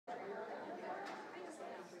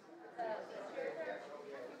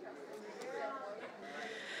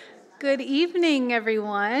Good evening,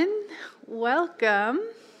 everyone. Welcome.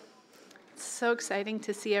 It's so exciting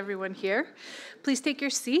to see everyone here. Please take your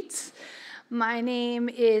seats. My name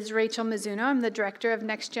is Rachel Mizuno. I'm the Director of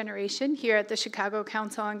Next Generation here at the Chicago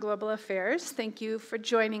Council on Global Affairs. Thank you for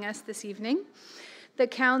joining us this evening. The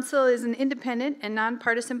Council is an independent and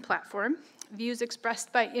nonpartisan platform. Views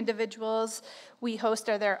expressed by individuals we host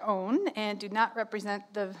are their own and do not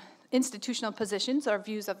represent the institutional positions or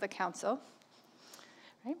views of the Council.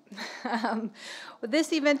 Right.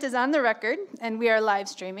 This event is on the record, and we are live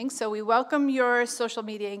streaming, so we welcome your social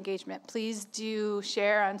media engagement. Please do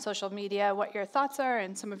share on social media what your thoughts are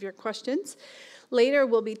and some of your questions. Later,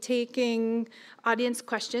 we'll be taking audience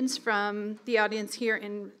questions from the audience here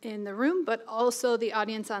in the room, but also the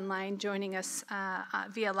audience online joining us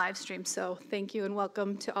via live stream. So thank you and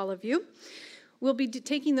welcome to all of you. We'll be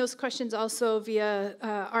taking those questions also via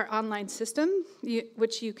our online system,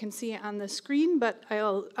 which you can see on the screen, but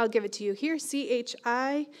I'll give it to you here,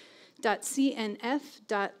 chi.cnf.io.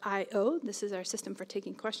 This is our system for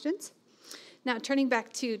taking questions. Now, turning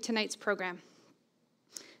back to tonight's program.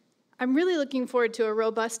 I'm really looking forward to a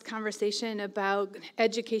robust conversation about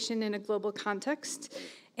education in a global context,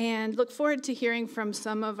 and look forward to hearing from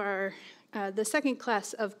some of the second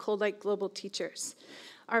class of Koldyke Global Teachers.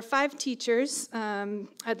 Our 5 teachers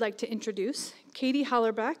I'd like to introduce. Katie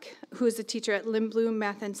Hollerbach, who is a teacher at Lindblom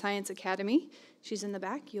Math and Science Academy. She's in the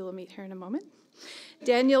back. You will meet her in a moment.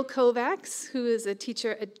 Daniel Kovacs, who is a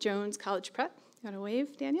teacher at Jones College Prep. You want to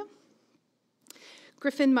wave, Daniel?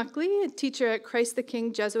 Griffin Muckley, a teacher at Christ the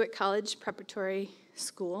King Jesuit College Preparatory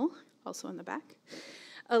School, also in the back.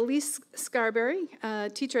 Elise Scarberry, a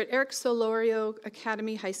teacher at Eric Solorio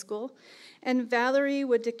Academy High School. And Valerie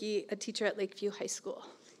Wadicki, a teacher at Lakeview High School.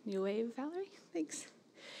 You wave, Valerie? Thanks.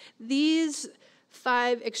 These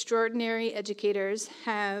 5 extraordinary educators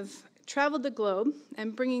have traveled the globe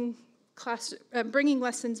and bringing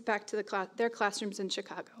lessons back to their classrooms in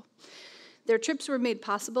Chicago. Their trips were made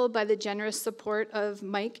possible by the generous support of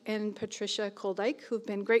Mike and Patricia Koldyke, who've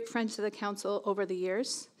been great friends to the Council over the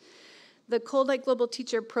years. The Koldyke Global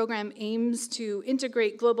Teacher Program aims to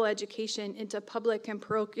integrate global education into public and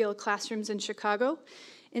parochial classrooms in Chicago,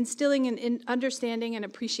 instilling an understanding and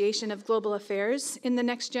appreciation of global affairs in the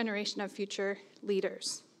next generation of future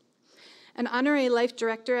leaders. An honorary life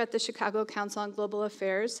director at the Chicago Council on Global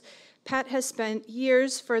Affairs, Pat has spent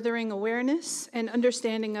years furthering awareness and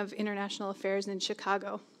understanding of international affairs in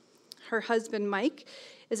Chicago. Her husband, Mike,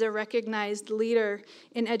 is a recognized leader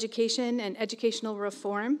in education and educational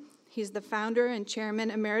reform. He's the founder and chairman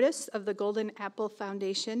emeritus of the Golden Apple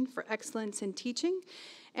Foundation for Excellence in Teaching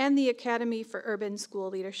and the Academy for Urban School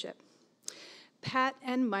Leadership. Pat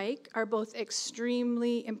and Mike are both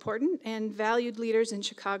extremely important and valued leaders in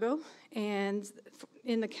Chicago and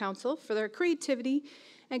in the Council for their creativity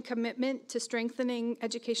and commitment to strengthening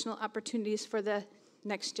educational opportunities for the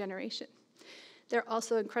next generation. They're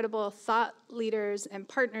also incredible thought leaders and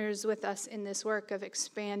partners with us in this work of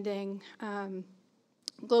expanding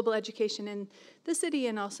global education in the city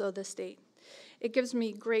and also the state. It gives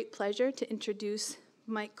me great pleasure to introduce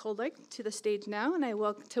Mike Koldyke to the stage now, and I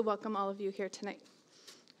welcome all of you here tonight.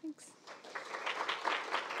 Thanks.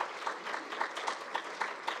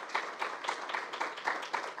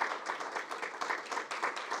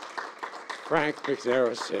 Frank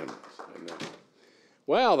McNarrison.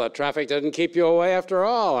 Well, the traffic didn't keep you away after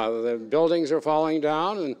all. The buildings are falling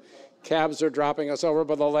down and cabs are dropping us over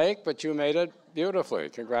by the lake, but you made it beautifully.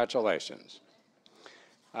 Congratulations.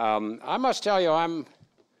 I must tell you, I'm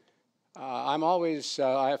always,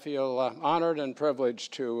 I feel honored and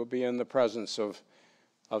privileged to be in the presence of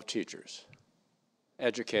teachers,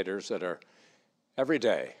 educators that are every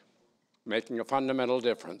day making a fundamental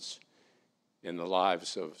difference in the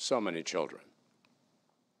lives of so many children.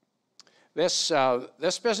 This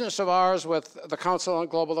business of ours with the Council on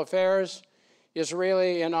Global Affairs is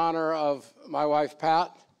really in honor of my wife,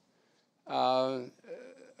 Pat, a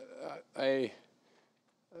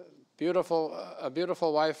beautiful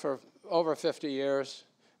wife for over 50 years,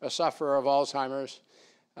 a sufferer of Alzheimer's,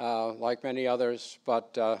 like many others,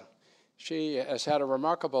 but she has had a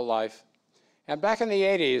remarkable life. And back in the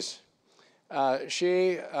 80s,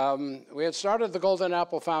 we had started the Golden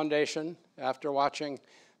Apple Foundation after watching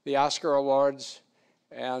the Oscar Awards,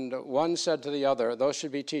 and one said to the other, those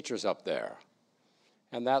should be teachers up there.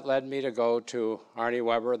 And that led me to go to Arnie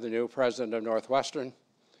Weber, the new president of Northwestern,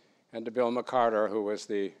 and to Bill McCarter, who was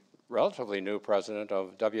the relatively new president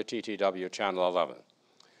of WTTW Channel 11.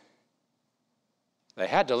 They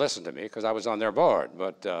had to listen to me because I was on their board,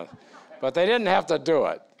 but they didn't have to do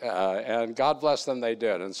it, and God bless them, they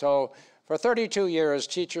did. And so for 32 years,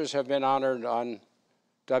 teachers have been honored on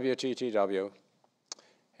WTTW,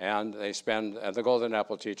 and the Golden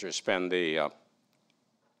Apple teachers spend the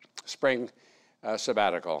spring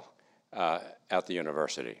sabbatical at the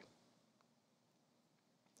university.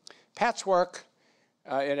 Pat's work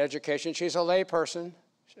in education, she's a lay person,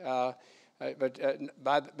 but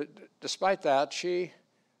despite that, she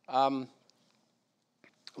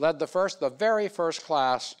led the very first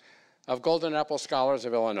class of Golden Apple Scholars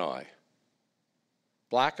of Illinois.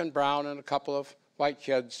 Black and brown and a couple of white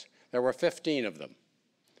kids. There were 15 of them.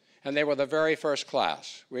 And they were the very first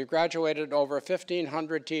class. We've graduated over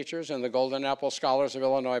 1,500 teachers in the Golden Apple Scholars of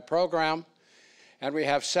Illinois program, and we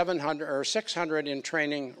have 600 in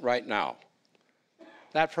training right now.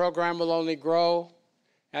 That program will only grow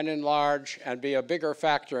and enlarge and be a bigger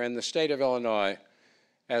factor in the state of Illinois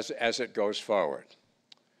as it goes forward.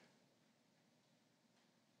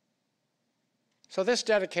 So this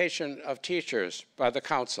dedication of teachers by the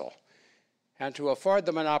council, and to afford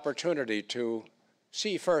them an opportunity to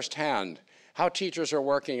see firsthand how teachers are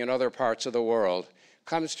working in other parts of the world,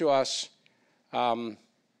 comes to us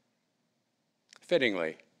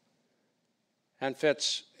fittingly and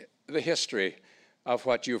fits the history of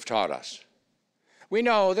what you've taught us. We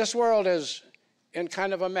know this world is in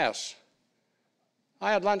kind of a mess.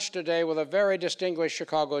 I had lunch today with a very distinguished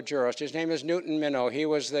Chicago jurist. His name is Newton Minow.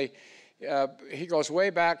 He goes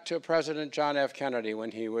way back to President John F. Kennedy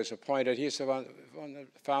when he was appointed. He's the one that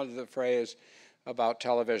founded the phrase about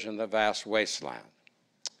television, the vast wasteland.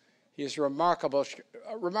 He's a remarkable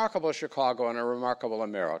Chicago and a remarkable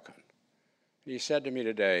American. He said to me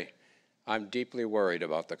today, "I'm deeply worried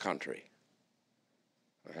about the country."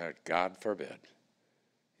 God forbid.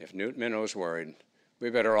 If Newton Minow's worried,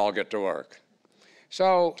 we better all get to work.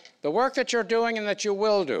 So the work that you're doing and that you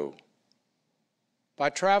will do, by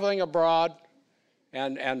traveling abroad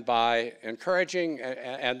and by encouraging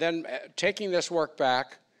and then taking this work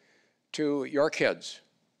back to your kids,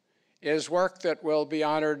 is work that will be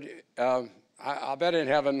honored, I'll bet in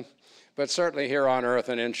heaven, but certainly here on earth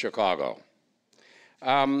and in Chicago.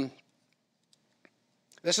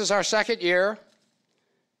 This is our second year,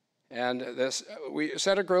 and we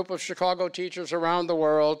set a group of Chicago teachers around the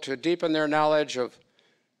world to deepen their knowledge of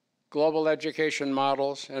global education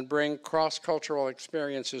models and bring cross-cultural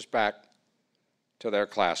experiences back to their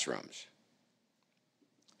classrooms.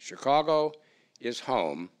 Chicago is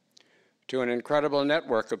home to an incredible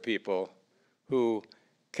network of people who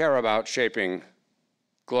care about shaping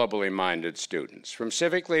globally minded students. From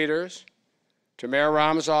civic leaders to Mayor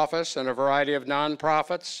Rahm's office and a variety of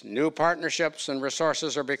nonprofits, new partnerships and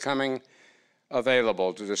resources are becoming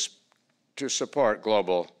available to support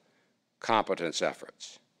global competence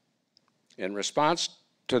efforts. In response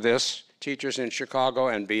to this, teachers in Chicago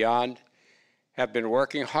and beyond have been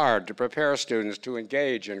working hard to prepare students to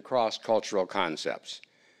engage in cross-cultural concepts.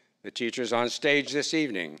 The teachers on stage this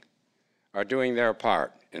evening are doing their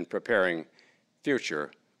part in preparing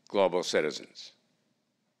future global citizens.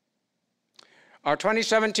 Our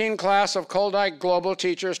 2017 class of Koldyke Global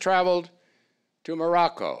Teachers traveled to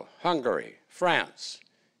Morocco, Hungary, France,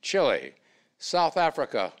 Chile, South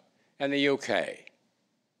Africa, and the UK.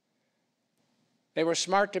 They were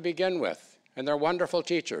smart to begin with, and they're wonderful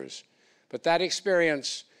teachers, but that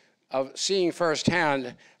experience of seeing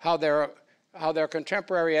firsthand how their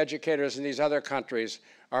contemporary educators in these other countries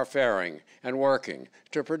are faring and working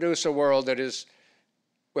to produce a world that is,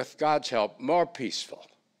 with God's help, more peaceful,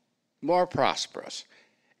 more prosperous,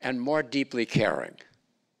 and more deeply caring.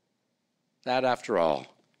 That, after all,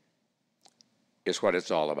 is what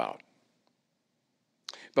it's all about.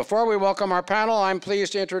 Before we welcome our panel, I'm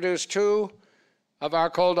pleased to introduce two of our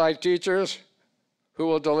Koldyke teachers who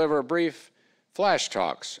will deliver brief flash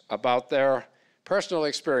talks about their personal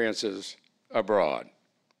experiences abroad.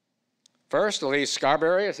 First, Elise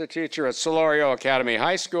Scarberry is a teacher at Solorio Academy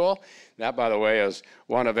High School. That, by the way, is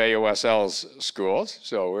one of AUSL's schools,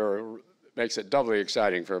 so it makes it doubly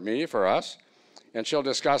exciting for us. And she'll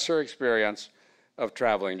discuss her experience of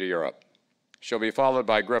traveling to Europe. She'll be followed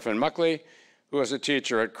by Griffin Muckley, who is a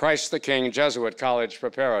teacher at Christ the King Jesuit College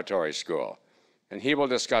Preparatory School, and he will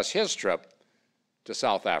discuss his trip to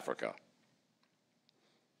South Africa.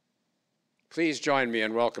 Please join me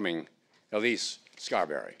in welcoming Elise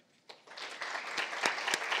Scarberry.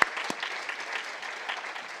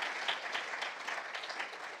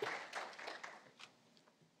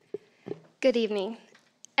 Good evening.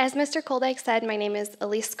 As Mr. Koldyke said, my name is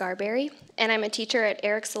Elise Scarberry, and I'm a teacher at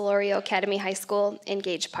Eric Solorio Academy High School in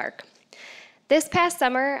Gage Park. This past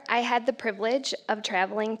summer, I had the privilege of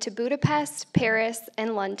traveling to Budapest, Paris,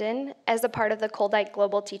 and London as a part of the Koldyke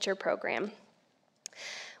Global Teacher Program.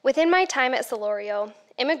 Within my time at Solorio,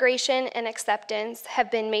 immigration and acceptance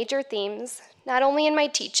have been major themes, not only in my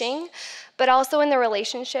teaching, but also in the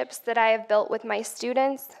relationships that I have built with my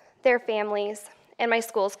students, their families, and my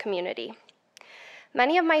school's community.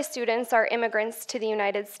 Many of my students are immigrants to the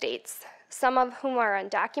United States, some of whom are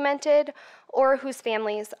undocumented or whose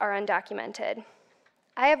families are undocumented.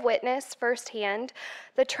 I have witnessed firsthand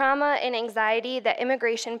the trauma and anxiety that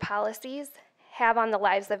immigration policies have on the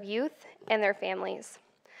lives of youth and their families.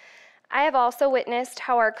 I have also witnessed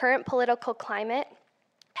how our current political climate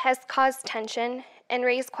has caused tension and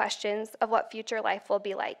raised questions of what future life will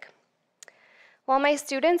be like. While my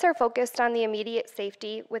students are focused on the immediate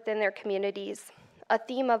safety within their communities, a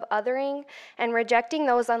theme of othering and rejecting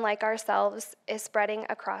those unlike ourselves is spreading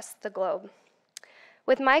across the globe.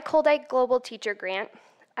 With my Koldyke Global Teacher Grant,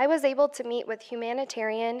 I was able to meet with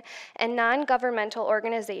humanitarian and non-governmental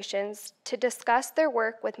organizations to discuss their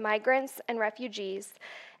work with migrants and refugees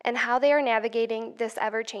and how they are navigating this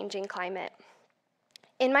ever-changing climate.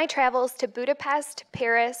 In my travels to Budapest,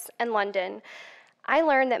 Paris, and London, I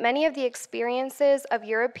learned that many of the experiences of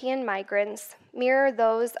European migrants mirror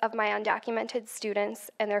those of my undocumented students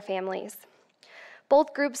and their families.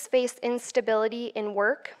 Both groups face instability in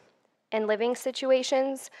work and living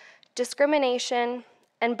situations, discrimination,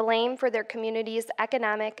 and blame for their community's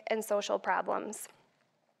economic and social problems.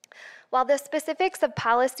 While the specifics of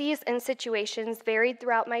policies and situations varied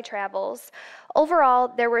throughout my travels, overall,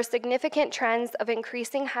 there were significant trends of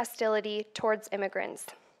increasing hostility towards immigrants.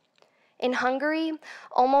 In Hungary,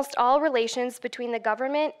 almost all relations between the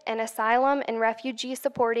government and asylum and refugee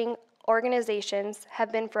supporting organizations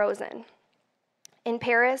have been frozen. In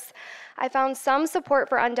Paris, I found some support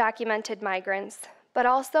for undocumented migrants, but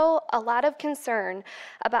also a lot of concern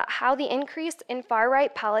about how the increase in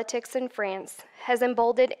far-right politics in France has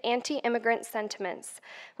emboldened anti-immigrant sentiments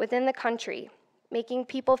within the country, making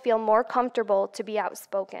people feel more comfortable to be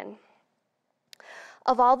outspoken.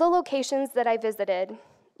 Of all the locations that I visited,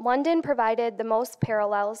 London provided the most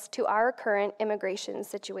parallels to our current immigration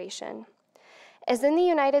situation. As in the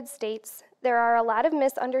United States, there are a lot of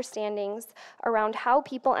misunderstandings around how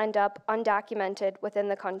people end up undocumented within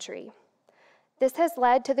the country. This has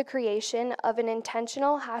led to the creation of an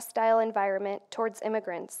intentional hostile environment towards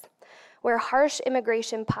immigrants, where harsh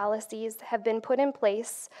immigration policies have been put in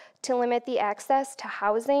place to limit the access to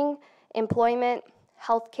housing, employment,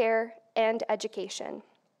 healthcare, and education.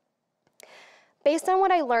 Based on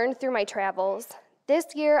what I learned through my travels,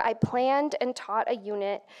 this year I planned and taught a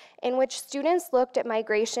unit in which students looked at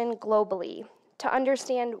migration globally to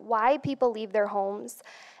understand why people leave their homes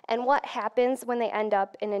and what happens when they end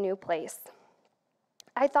up in a new place.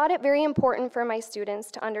 I thought it very important for my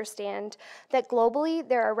students to understand that globally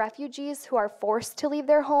there are refugees who are forced to leave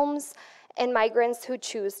their homes and migrants who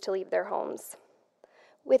choose to leave their homes.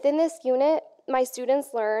 Within this unit, my students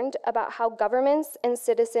learned about how governments and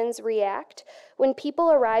citizens react when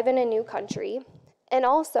people arrive in a new country, and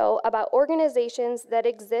also about organizations that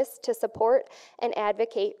exist to support and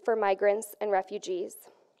advocate for migrants and refugees.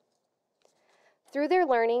 Through their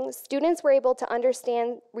learning, students were able to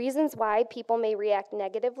understand reasons why people may react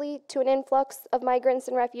negatively to an influx of migrants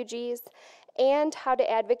and refugees, and how to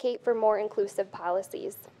advocate for more inclusive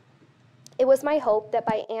policies. It was my hope that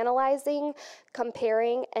by analyzing,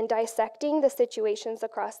 comparing, and dissecting the situations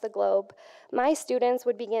across the globe, my students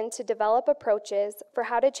would begin to develop approaches for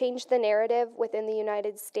how to change the narrative within the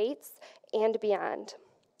United States and beyond.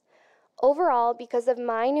 Overall, because of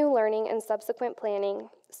my new learning and subsequent planning,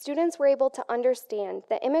 students were able to understand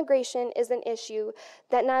that immigration is an issue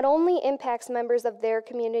that not only impacts members of their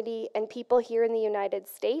community and people here in the United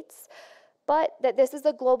States, but that this is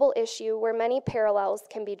a global issue where many parallels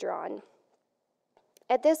can be drawn.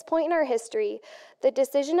 At this point in our history, the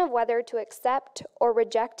decision of whether to accept or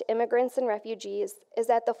reject immigrants and refugees is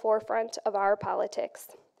at the forefront of our politics.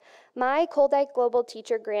 My Koldyke Global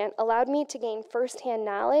Teacher Grant allowed me to gain firsthand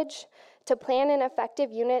knowledge, to plan an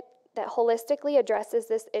effective unit that holistically addresses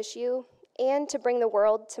this issue, and to bring the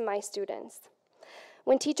world to my students.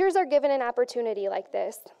 When teachers are given an opportunity like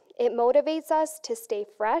this, it motivates us to stay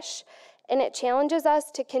fresh, and it challenges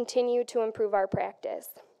us to continue to improve our practice.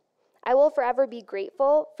 I will forever be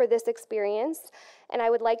grateful for this experience, and I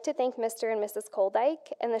would like to thank Mr. and Mrs.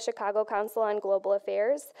 Koldyke and the Chicago Council on Global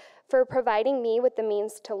Affairs for providing me with the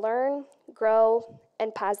means to learn, grow,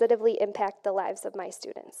 and positively impact the lives of my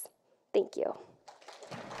students. Thank you.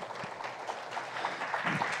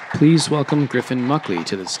 Please welcome Griffin Muckley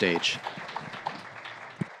to the stage.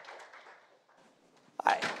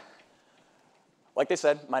 Hi. Like they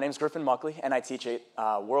said, my name is Griffin Muckley, and I teach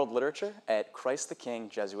world literature at Christ the King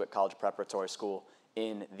Jesuit College Preparatory School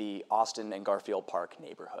in the Austin and Garfield Park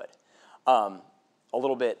neighborhood. a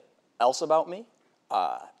little bit else about me.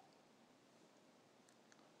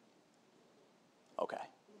 Okay.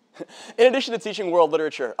 In addition to teaching world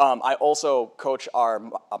literature, I also coach our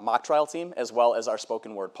mock trial team as well as our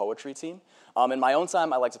spoken word poetry team. In my own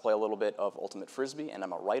time, I like to play a little bit of Ultimate Frisbee, and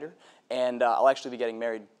I'm a writer. And I'll actually be getting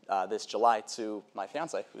married this July to my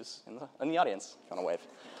fiance, who's in the audience. If you want to wave.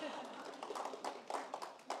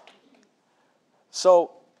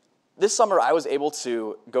 So this summer, I was able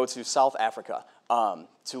to go to South Africa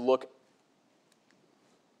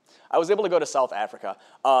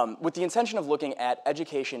with the intention of looking at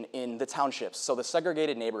education in the townships, so the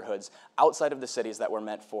segregated neighborhoods outside of the cities that were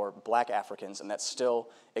meant for Black Africans and that still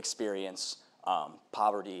experience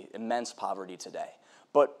poverty, immense poverty today.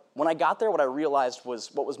 But when I got there, what I realized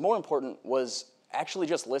was what was more important was actually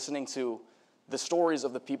just listening to the stories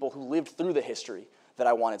of the people who lived through the history that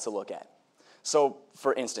I wanted to look at. So,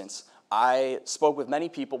 for instance, I spoke with many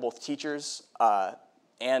people, both teachers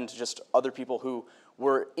and just other people who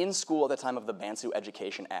were in school at the time of the Bantu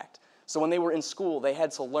Education Act. So when they were in school, they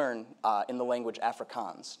had to learn in the language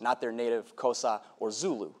Afrikaans, not their native Xhosa or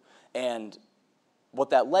Zulu. And what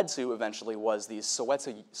that led to eventually was these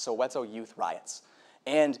Soweto youth riots.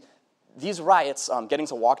 And these riots, getting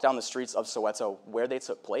to walk down the streets of Soweto where they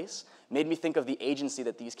took place, made me think of the agency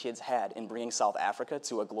that these kids had in bringing South Africa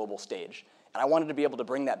to a global stage. And I wanted to be able to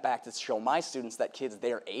bring that back to show my students that kids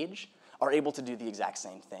their age are able to do the exact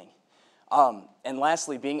same thing. And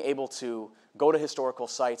lastly, being able to go to historical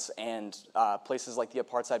sites and places like the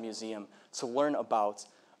Apartheid Museum to learn about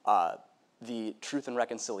the Truth and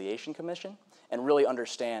Reconciliation Commission and really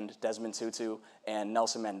understand Desmond Tutu and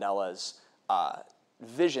Nelson Mandela's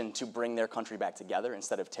vision to bring their country back together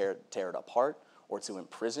instead of tear it apart or to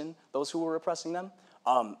imprison those who were oppressing them,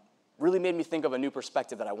 really made me think of a new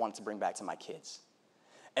perspective that I wanted to bring back to my kids.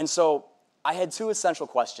 And so I had two essential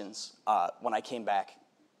questions when I came back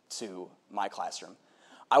to my classroom.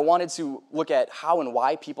 I wanted to look at how and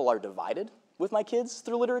why people are divided with my kids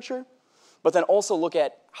through literature, but then also look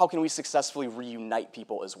at how can we successfully reunite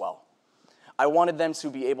people as well. I wanted them to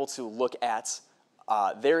be able to look at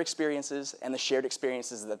their experiences and the shared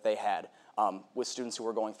experiences that they had with students who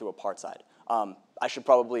were going through apartheid. I should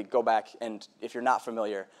probably go back, and if you're not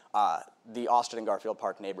familiar, the Austin and Garfield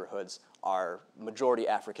Park neighborhoods are majority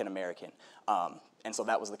African American, and so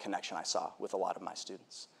that was the connection I saw with a lot of my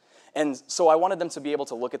students. And so I wanted them to be able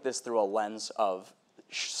to look at this through a lens of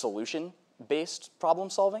solution-based problem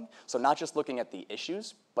solving, so not just looking at the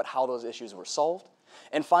issues, but how those issues were solved.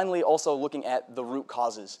 And finally, also looking at the root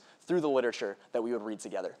causes through the literature that we would read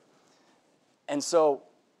together. And so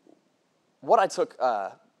what I took,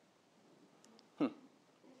 that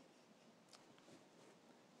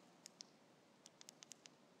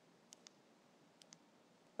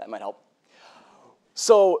might help.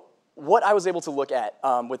 So what I was able to look at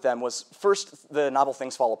with them was first the novel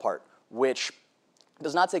Things Fall Apart, which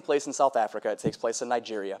does not take place in South Africa, it takes place in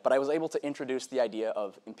Nigeria, but I was able to introduce the idea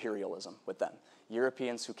of imperialism with them.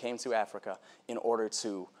 Europeans who came to Africa in order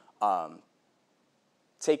to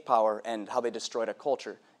take power and how they destroyed a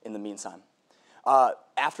culture in the meantime.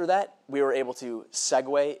 After that, we were able to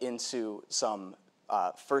segue into some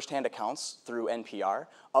firsthand accounts through NPR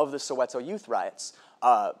of the Soweto youth riots,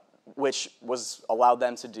 which allowed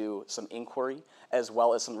them to do some inquiry as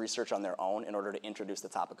well as some research on their own in order to introduce the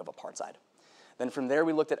topic of apartheid. Then from there,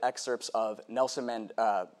 we looked at excerpts of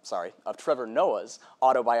Trevor Noah's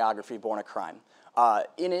autobiography, Born a Crime.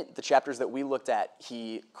 In it, the chapters that we looked at,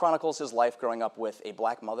 he chronicles his life growing up with a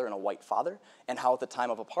black mother and a white father, and how at the time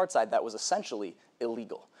of apartheid, that was essentially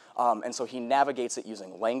illegal. And so he navigates it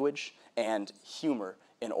using language and humor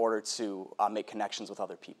in order to make connections with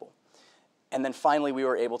other people. And then finally, we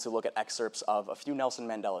were able to look at excerpts of a few Nelson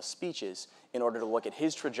Mandela speeches in order to look at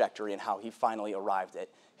his trajectory and how he finally arrived at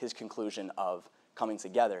his conclusion of coming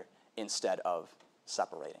together instead of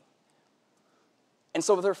separating. And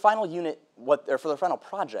so for their final unit, for their final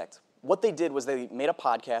project, what they did was they made a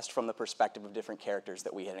podcast from the perspective of different characters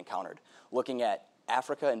that we had encountered, looking at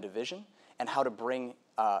Africa and division and how to bring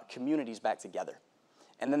communities back together.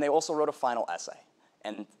 And then they also wrote a final essay.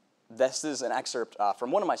 And this is an excerpt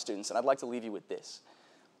from one of my students, and I'd like to leave you with this.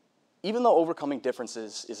 Even though overcoming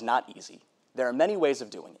differences is not easy, there are many ways of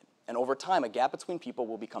doing it, and over time, a gap between people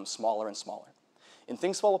will become smaller and smaller. In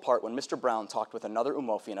Things Fall Apart, when Mr. Brown talked with another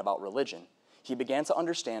Umofian about religion, he began to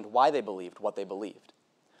understand why they believed what they believed.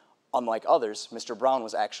 Unlike others, Mr. Brown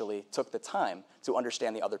took the time to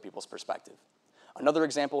understand the other people's perspective. Another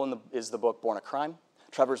example is the book Born a Crime.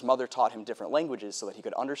 Trevor's mother taught him different languages so that he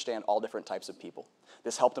could understand all different types of people.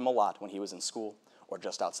 This helped him a lot when he was in school or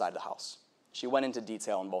just outside the house. She went into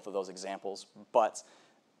detail in both of those examples, but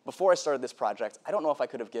before I started this project, I don't know if I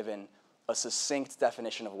could have given a succinct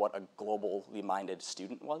definition of what a globally minded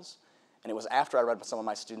student was. And it was after I read some of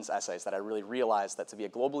my students' essays that I really realized that to be a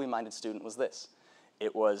globally minded student was this.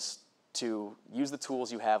 It was to use the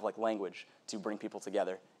tools you have, like language, to bring people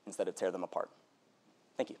together instead of tear them apart.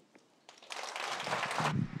 Thank you.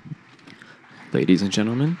 Ladies and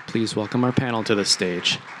gentlemen, please welcome our panel to the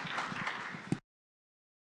stage.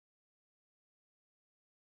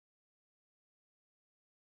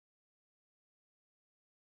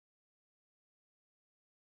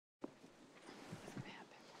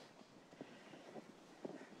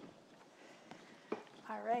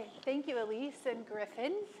 All right, thank you, Elise and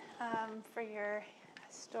Griffin, for your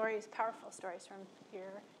stories, powerful stories from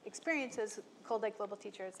your experiences, Koldyke Global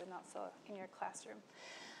Teachers, and also in your classroom.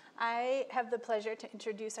 I have the pleasure to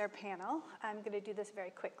introduce our panel. I'm going to do this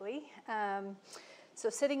very quickly. So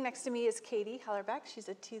sitting next to me is Katie Hellerbeck. She's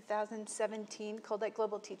a 2017 Koldyke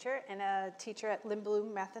Global Teacher and a teacher at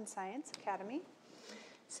Lindblom Math and Science Academy.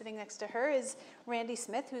 Sitting next to her is Randy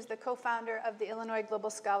Smith, who's the co-founder of the Illinois Global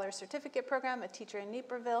Scholar Certificate Program, a teacher in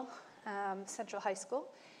Naperville Central High School,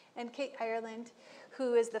 and Kate Ireland,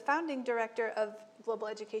 who is the founding director of global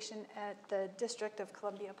education at the District of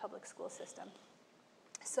Columbia Public School System.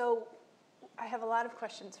 So I have a lot of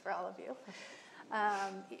questions for all of you.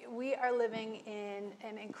 We are living in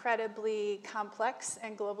an incredibly complex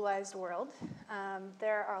and globalized world.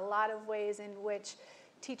 There are a lot of ways in which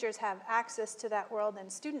teachers have access to that world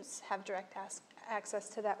and students have direct access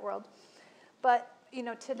to that world. But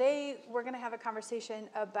today we're going to have a conversation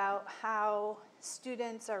about how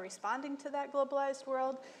students are responding to that globalized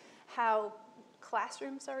world, how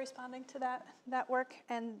classrooms are responding to that work,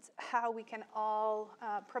 and how we can all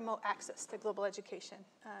promote access to global education,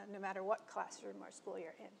 no matter what classroom or school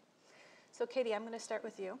you're in. So Katie, I'm going to start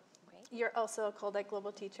with you. Great. You're also a Koldyke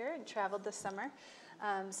Global Teacher and traveled this summer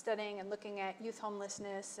studying and looking at youth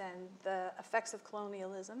homelessness and the effects of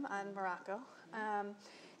colonialism on Morocco.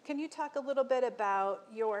 Can you talk a little bit about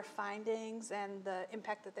your findings and the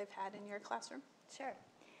impact that they've had in your classroom? Sure.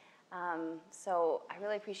 So I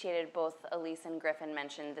really appreciated both Elise and Griffin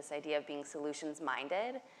mentioned this idea of being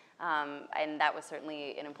solutions-minded, and that was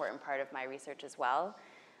certainly an important part of my research as well.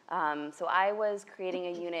 So I was creating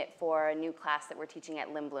a unit for a new class that we're teaching at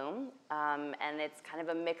Lindblom, and it's kind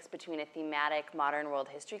of a mix between a thematic modern world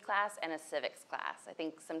history class and a civics class. I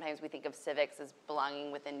think sometimes we think of civics as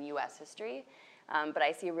belonging within US history, but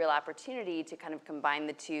I see a real opportunity to kind of combine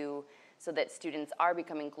the two so that students are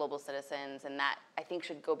becoming global citizens, and that I think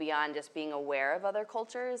should go beyond just being aware of other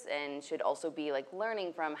cultures and should also be like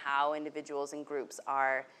learning from how individuals and groups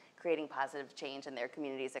are creating positive change in their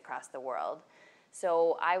communities across the world.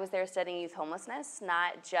 So I was there studying youth homelessness,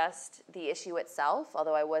 not just the issue itself,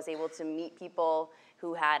 although I was able to meet people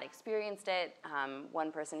who had experienced it.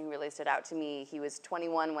 One person who really stood out to me, he was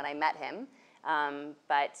 21 when I met him,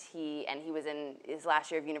 but he was in his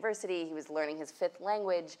last year of university. He was learning his 5th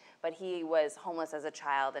language, but he was homeless as a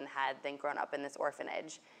child and had then grown up in this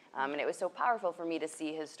orphanage. And it was so powerful for me to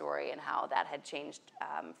see his story and how that had changed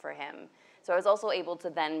for him. So I was also able to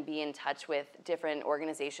then be in touch with different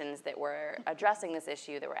organizations that were addressing this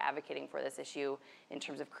issue, that were advocating for this issue in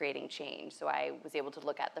terms of creating change. So I was able to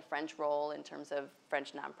look at the French role in terms of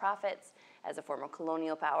French nonprofits as a former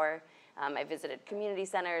colonial power. I visited community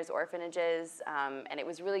centers, orphanages, and it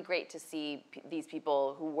was really great to see these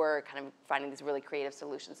people who were kind of finding these really creative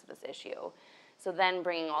solutions to this issue. So then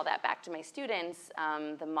bringing all that back to my students,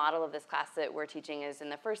 the model of this class that we're teaching is in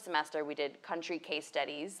the first semester we did country case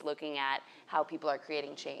studies looking at how people are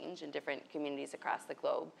creating change in different communities across the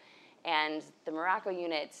globe. And the Morocco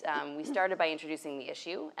unit, we started by introducing the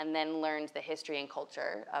issue and then learned the history and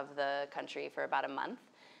culture of the country for about a month.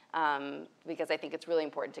 Because I think it's really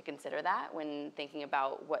important to consider that when thinking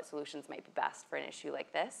about what solutions might be best for an issue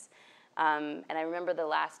like this. And I remember the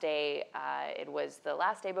last day, it was the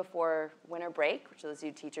last day before winter break, which those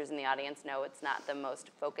you teachers in the audience know it's not the most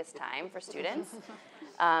focused time for students.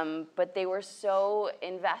 But they were so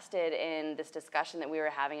invested in this discussion that we were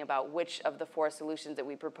having about which of the 4 solutions that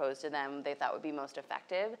we proposed to them they thought would be most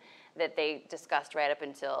effective, that they discussed right up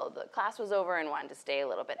until the class was over and wanted to stay a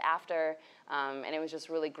little bit after. And it was just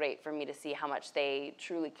really great for me to see how much they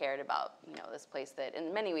truly cared about, this place that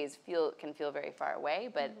in many ways can feel very far away,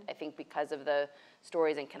 but I think because of the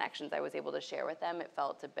stories and connections I was able to share with them, it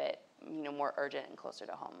felt a bit, more urgent and closer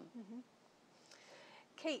to home. Mm-hmm.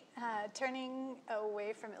 Kate, turning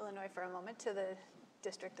away from Illinois for a moment to the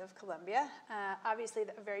District of Columbia, obviously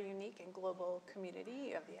a very unique and global community.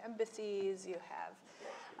 You have the embassies, you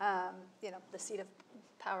have, the seat of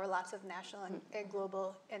power lots of national and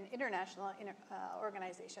global and international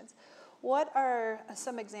organizations. What are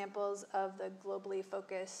some examples of the globally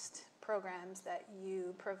focused programs that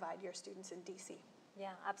you provide your students in DC?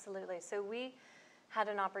 Yeah, absolutely. So we had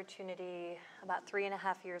an opportunity about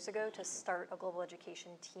 3.5 years ago to start a global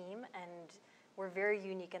education team, and we're very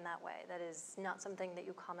unique in that way. That is not something that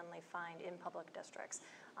you commonly find in public districts.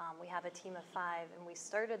 We have a team of 5, and we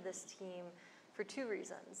started this team for 2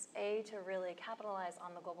 reasons. A, to really capitalize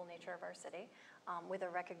on the global nature of our city with a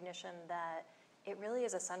recognition that it really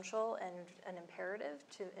is essential and an imperative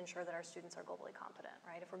to ensure that our students are globally competent,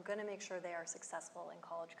 right? If we're gonna make sure they are successful in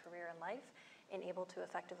college, career, and life, and able to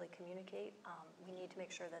effectively communicate, we need to make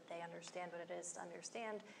sure that they understand what it is to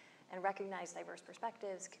understand and recognize diverse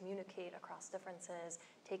perspectives, communicate across differences,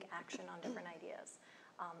 take action on different ideas.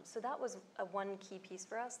 So that was one key piece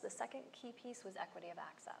for us. The second key piece was equity of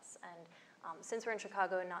access. And since we're in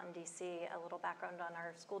Chicago and not in DC, a little background on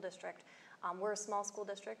our school district. We're a small school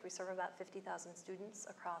district. We serve about 50,000 students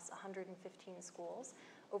across 115 schools.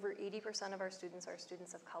 Over 80% of our students are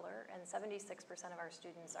students of color, and 76% of our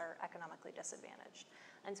students are economically disadvantaged.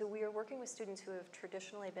 And so we are working with students who have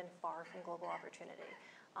traditionally been far from global opportunity.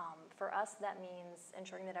 For us, that means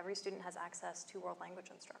ensuring that every student has access to world language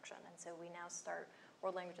instruction. And so we now start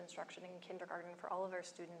world language instruction in kindergarten for all of our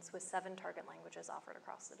students with 7 target languages offered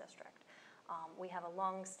across the district. We have a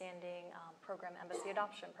long-standing program, Embassy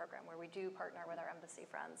Adoption Program, where we do partner with our embassy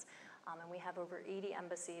friends. And we have over 80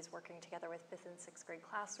 embassies working together with 5th and 6th grade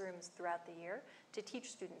classrooms throughout the year to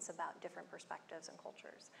teach students about different perspectives and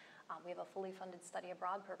cultures. We have a fully funded study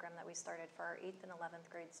abroad program that we started for our 8th and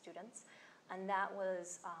 11th grade students. And that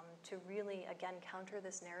was to really, again, counter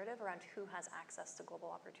this narrative around who has access to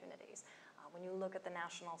global opportunities. When you look at the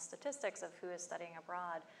national statistics of who is studying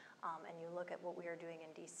abroad, and you look at what we are doing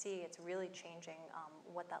in DC, it's really changing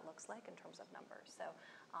what that looks like in terms of numbers. So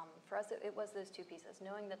for us, it was those 2 pieces,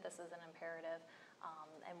 knowing that this is an imperative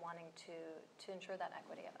and wanting to ensure that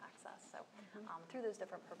equity of access. So through those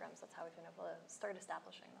different programs, that's how we've been able to start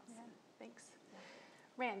establishing those. Yeah, thanks.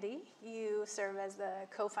 Randy, you serve as the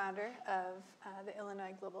co-founder of the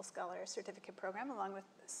Illinois Global Scholar Certificate Program, along with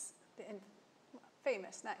the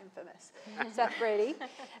famous, not infamous, Seth Brady.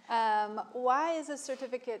 Why is this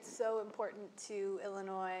certificate so important to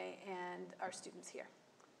Illinois and our students here?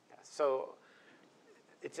 Yeah, so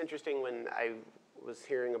it's interesting when I was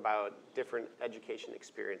hearing about different education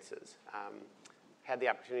experiences. Had the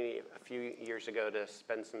opportunity a few years ago to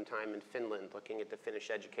spend some time in Finland looking at the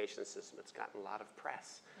Finnish education system. It's gotten a lot of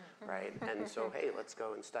press, right? And so, hey, let's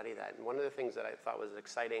go and study that. And one of the things that I thought was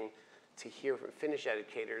exciting to hear from Finnish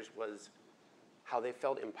educators was how they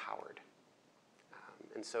felt empowered.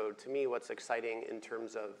 And so to me, what's exciting in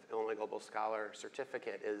terms of Illinois Global Scholar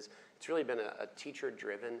Certificate is it's really been a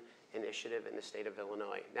teacher-driven initiative in the state of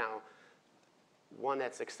Illinois. Now, one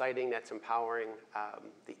that's exciting, that's empowering,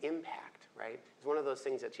 the impact, right? It's one of those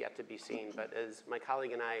things that's yet to be seen, but as my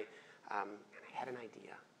colleague and I had an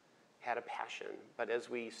idea, had a passion, but as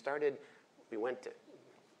we started,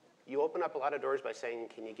 you open up a lot of doors by saying,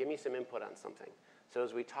 can you give me some input on something? So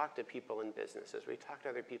as we talked to people in business, as we talked to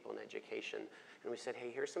other people in education, and we said, hey,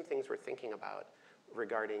 here's some things we're thinking about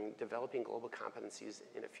regarding developing global competencies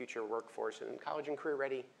in a future workforce and college and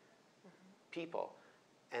career-ready people.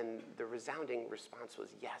 And the resounding response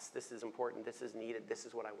was, yes, this is important, this is needed, this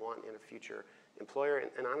is what I want in a future employer.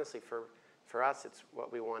 And honestly, for us, it's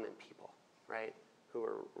what we want in people, right? Who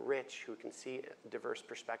are rich, who can see diverse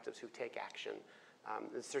perspectives, who take action.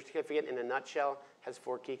 The certificate, in a nutshell, has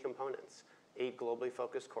 4 key components: 8 globally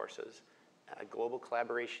focused courses, a global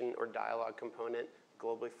collaboration or dialogue component,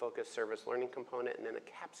 globally focused service learning component, and then a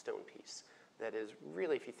capstone piece that is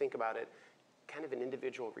really, if you think about it, kind of an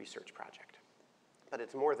individual research project. But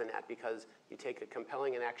it's more than that, because you take a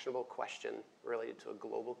compelling and actionable question related to a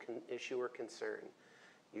global issue or concern.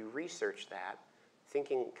 You research that,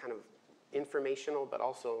 thinking kind of informational, but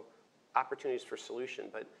also opportunities for solution.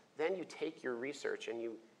 But then you take your research and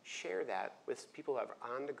you share that with people who have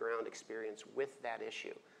on-the-ground experience with that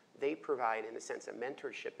issue. They provide, in a sense, a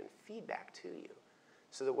mentorship and feedback to you,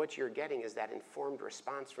 so that what you're getting is that informed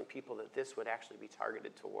response from people that this would actually be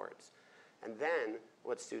targeted towards. And then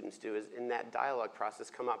what students do is, in that dialogue process,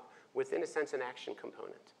 come up with, in a sense, an action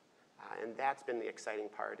component. And that's been the exciting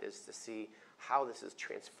part, is to see how this is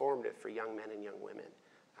transformative for young men and young women.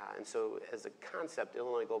 And so as a concept,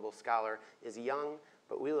 Illinois Global Scholar is young,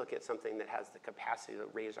 but we look at something that has the capacity to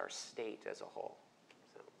raise our state as a whole.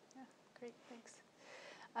 So. Yeah, great, thanks.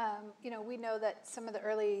 We know that some of the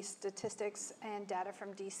early statistics and data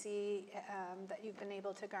from DC that you've been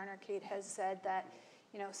able to garner, Kate, has said that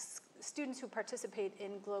students who participate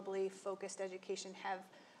in globally focused education have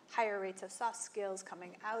higher rates of soft skills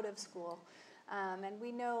coming out of school. And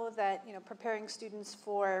we know that, preparing students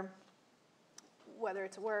for whether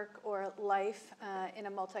it's work or life in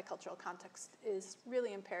a multicultural context is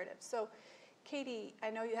really imperative. So, Katie,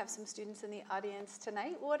 I know you have some students in the audience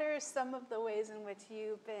tonight. What are some of the ways in which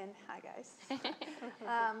you've been, hi guys,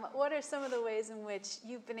 what are some of the ways in which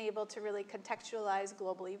you've been able to really contextualize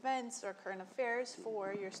global events or current affairs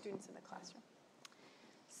for your students in the classroom?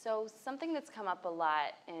 So something that's come up a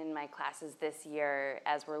lot in my classes this year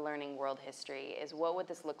as we're learning world history is what would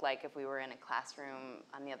this look like if we were in a classroom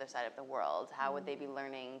on the other side of the world? How would they be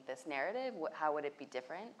learning this narrative? How would it be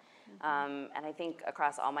different? And I think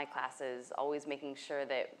across all my classes, always making sure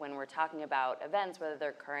that when we're talking about events, whether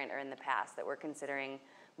they're current or in the past, that we're considering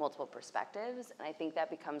multiple perspectives. And I think that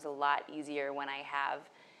becomes a lot easier when I have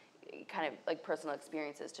kind of like personal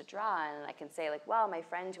experiences to draw on, and I can say like, well, my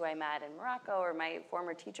friend who I met in Morocco or my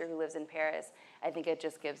former teacher who lives in Paris, I think it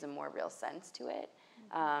just gives a more real sense to it.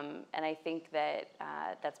 And I think that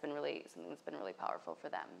that's been really something that's been really powerful for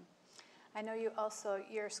them. I know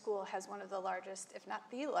your school has one of the largest, if not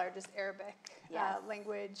the largest, Arabic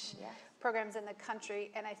language programs in the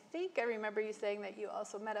country. And I think I remember you saying that you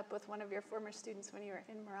also met up with one of your former students when you were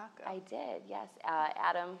in Morocco. I did, yes.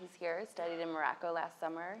 Adam, who's here, studied in Morocco last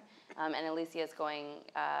summer. And Alicia is going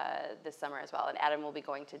this summer as well. And Adam will be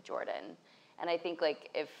going to Jordan. And I think like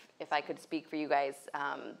if I could speak for you guys,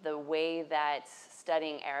 the way that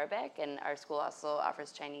studying Arabic, and our school also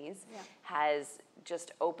offers Chinese, has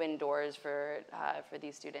just opened doors for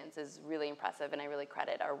these students is really impressive, and I really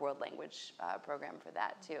credit our world language program for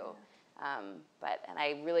that too. And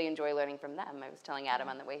I really enjoy learning from them. I was telling Adam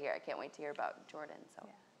on the way here, I can't wait to hear about Jordan. So.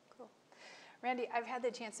 Yeah, cool. Randy, I've had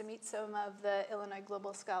the chance to meet some of the Illinois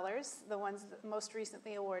Global Scholars, the ones most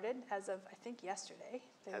recently awarded as of, I think, yesterday.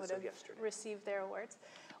 They would have received their awards.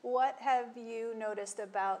 What have you noticed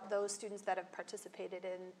about those students that have participated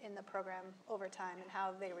in the program over time, and how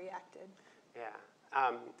have they reacted? Yeah,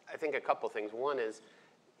 I think a couple things. One is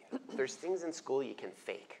there's things in school you can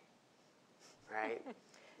fake, right?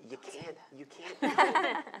 You can't,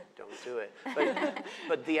 don't do it.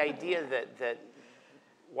 But the idea that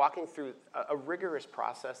walking through a rigorous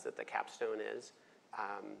process that the capstone is,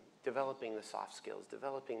 developing the soft skills,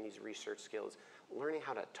 developing these research skills, learning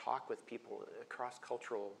how to talk with people across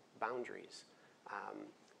cultural boundaries,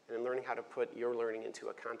 and learning how to put your learning into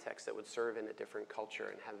a context that would serve in a different culture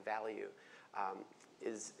and have value,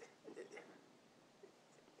 is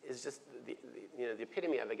just the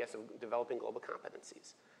epitome of, I guess, of developing global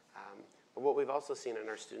competencies. But what we've also seen in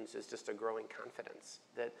our students is just a growing confidence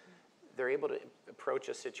that they're able to approach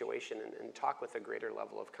a situation and talk with a greater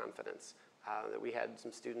level of confidence. That we had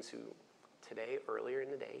some students who today, earlier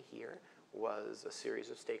in the day here, was a series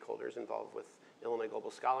of stakeholders involved with Illinois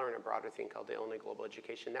Global Scholar and a broader thing called the Illinois Global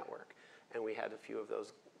Education Network. And we had a few of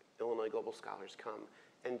those Illinois Global Scholars come.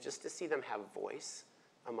 And just to see them have voice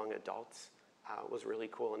among adults was really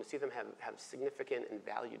cool. And to see them have significant and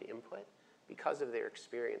valued input because of their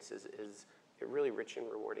experiences is a really rich and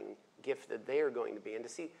rewarding gift that they are going to be. And to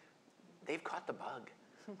see they've caught the bug.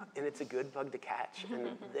 And it's a good bug to catch.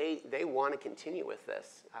 And they want to continue with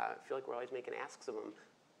this. I feel like we're always making asks of them,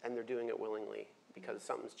 and they're doing it willingly because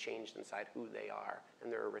something's changed inside who they are,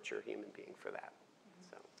 and they're a richer human being for that.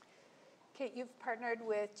 So. Kate, you've partnered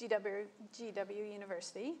with GW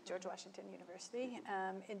University, George Washington University,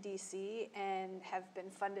 in DC, and have been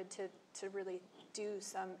funded to really do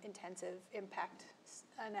some intensive impact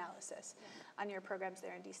analysis on your programs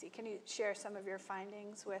there in DC. Can you share some of your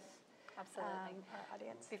findings with our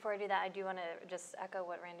audience? Before I do that, I do want to just echo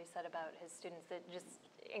what Randy said about his students. That just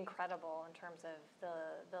incredible in terms of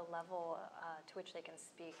the level to which they can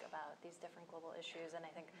speak about these different global issues. And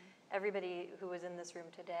I think everybody who was in this room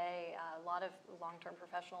today, a lot of long-term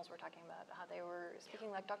professionals were talking about how they were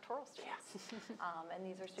speaking like doctoral students. And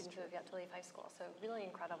these are students who have yet to leave high school. So really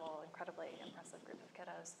incredible, incredibly impressive group of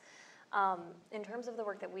kiddos. In terms of the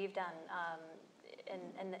work that we've done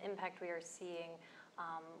and the impact we are seeing,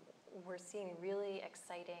 we're seeing really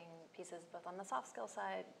exciting pieces both on the soft skill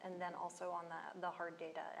side and then also on the hard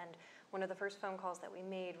data. And one of the first phone calls that we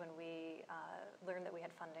made when we learned that we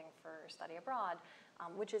had funding for study abroad,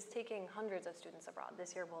 which is taking hundreds of students abroad.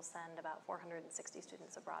 This year we'll send about 460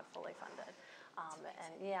 students abroad fully funded.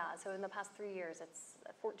 And yeah, so in the past 3 years, it's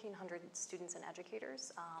 1,400 students and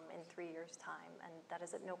educators in 3 years' time, and that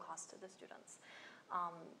is at no cost to the students.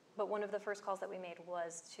 But one of the first calls that we made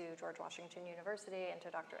was to George Washington University and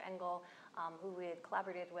to Dr. Engel, who we had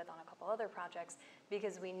collaborated with on a couple other projects,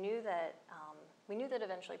 because we knew that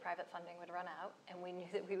eventually private funding would run out, and we knew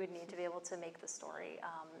that we would need to be able to make the story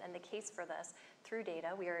and the case for this through data.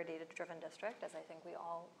 We are a data-driven district, as I think we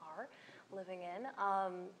all are living in,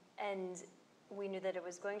 and we knew that it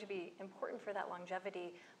was going to be important for that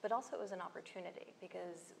longevity, but also it was an opportunity,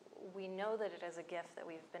 because we know that it is a gift that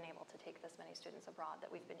we've been able to take this many students abroad, that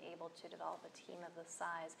we've been able to develop a team of this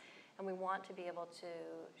size, and we want to be able to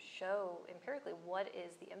show empirically what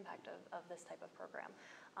is the impact of this type of program.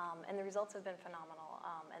 And the results have been phenomenal,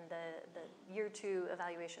 and the year 2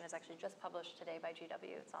 evaluation is actually just published today by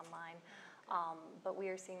GW, it's online. But we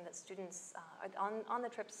are seeing that students, on the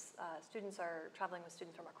trips, students are traveling with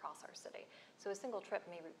students from across our city. So a single trip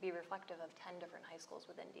may be reflective of 10 different high schools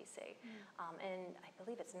within DC. And I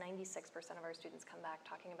believe it's 96% of our students come back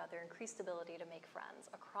talking about their increased ability to make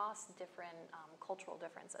friends across different cultural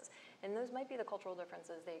differences. And those might be the cultural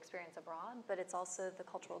differences they experience abroad, but it's also the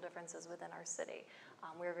cultural differences within our city.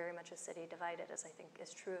 We're very much a city divided, as I think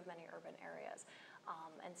is true of many urban areas.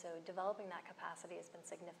 And so developing that capacity has been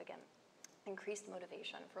significant. Increased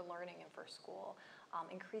motivation for learning and for school,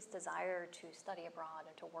 increased desire to study abroad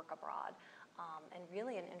and to work abroad, and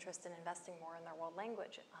really an interest in investing more in their world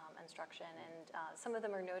language instruction. And some of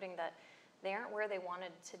them are noting that they aren't where they wanted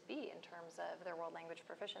to be in terms of their world language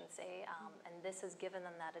proficiency, and this has given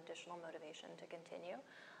them that additional motivation to continue.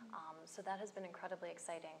 So that has been incredibly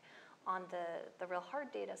exciting. On the real hard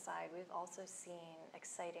data side, we've also seen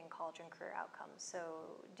exciting college and career outcomes. So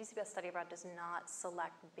DCBS Study Abroad does not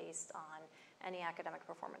select based on any academic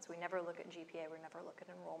performance. We never look at GPA, we never look at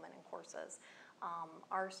enrollment in courses.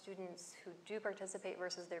 Our students who do participate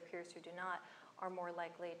versus their peers who do not are more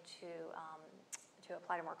likely to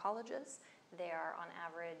apply to more colleges. They are on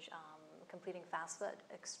average completing FAFSA at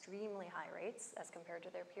extremely high rates as compared to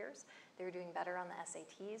their peers. They're doing better on the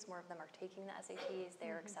SATs. More of them are taking the SATs. They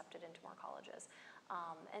are accepted into more colleges.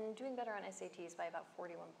 And doing better on SATs by about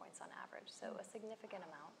 41 points on average, so a significant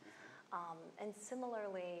amount. And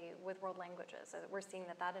similarly with world languages, we're seeing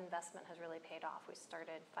that investment has really paid off. We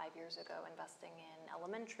started 5 years ago investing in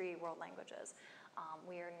elementary world languages.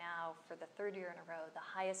 We are now, for the 3rd year in a row, the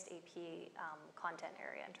highest AP content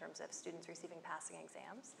area in terms of students receiving passing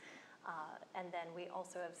exams. And then we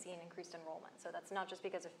also have seen increased enrollment. So that's not just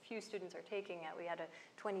because a few students are taking it. We had a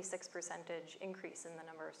 26% increase in the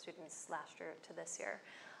number of students last year to this year.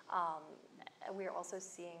 We are also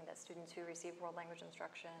seeing that students who receive world language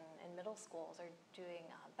instruction in middle schools are doing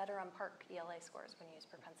better on PARC ELA scores when you use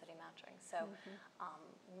propensity matching. So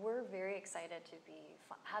we're very excited to be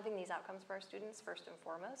having these outcomes for our students first and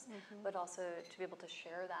foremost, but also to be able to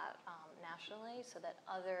share that nationally so that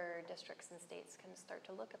other districts and states can start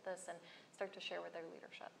to look at this and start to share with their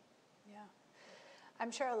leadership. Yeah.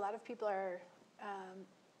 I'm sure a lot of people are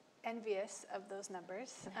envious of those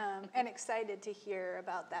numbers and excited to hear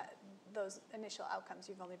about those initial outcomes.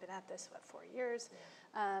 You've only been at this, 4 years?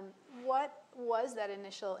 What was that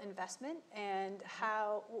initial investment, and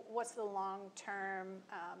what's the long-term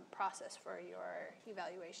process for your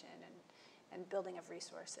evaluation and building of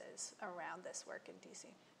resources around this work in DC?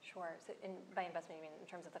 Sure. So by investment, you mean in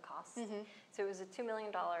terms of the costs? So it was $2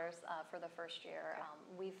 million for the first year.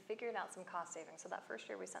 We've figured out some cost savings. So that first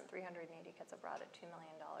year, we sent 380 kids abroad at $2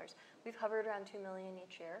 million. We've hovered around $2 million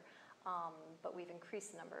each year, but we've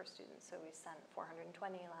increased the number of students. So we sent 420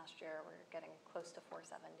 last year. We're getting close to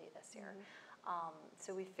 470 this year.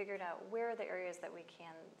 So we figured out where are the areas that we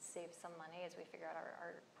can save some money as we figure out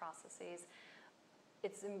our processes.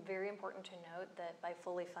 It's very important to note that by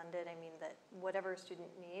fully funded, I mean that whatever a student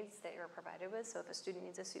needs that you're provided with. So if a student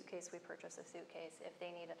needs a suitcase, we purchase a suitcase. If they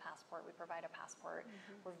need a passport, we provide a passport.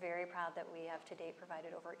 We're very proud that we have to date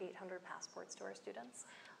provided over 800 passports to our students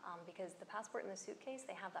because the passport and the suitcase,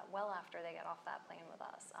 they have that well after they get off that plane with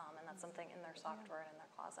us. And that's something in their sock drawer and in their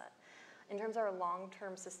closet. In terms of our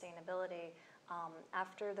long-term sustainability,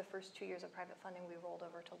 after the first 2 years of private funding, we rolled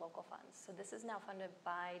over to local funds. So this is now funded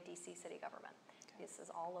by DC city government. This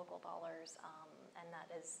is all local dollars, and that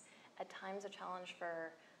is at times a challenge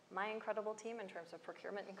for my incredible team in terms of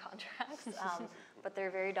procurement and contracts, but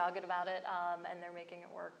they're very dogged about it, and they're making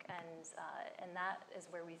it work, and that is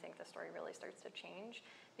where we think the story really starts to change,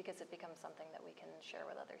 because it becomes something that we can share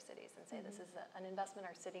with other cities and say, this is an investment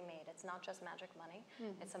our city made. It's not just magic money.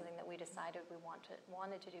 It's something that we decided we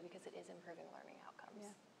wanted to do because it is improving learning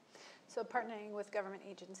outcomes. Yeah. So partnering with government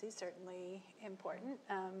agencies, certainly important.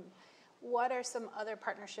 What are some other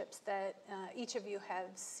partnerships that each of you have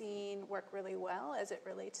seen work really well as it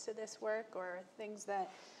relates to this work, or things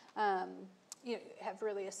that have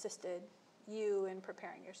really assisted you in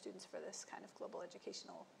preparing your students for this kind of global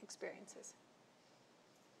educational experiences?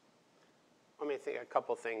 I mean, I think a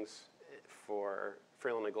couple things for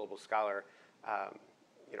Illinois Global Scholar.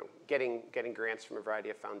 You know, getting grants from a variety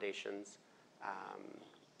of foundations,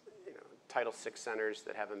 you know, Title VI centers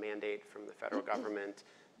that have a mandate from the federal government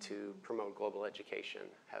to promote global education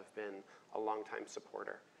have been a longtime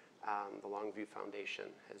supporter. The Longview Foundation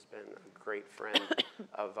has been a great friend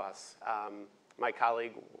of us. My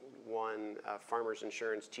colleague won Farmers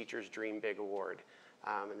Insurance Teachers Dream Big Award,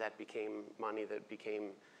 and that became money that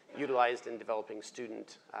became utilized in developing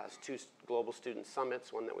two global student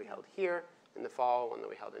summits, one that we held here in the fall, one that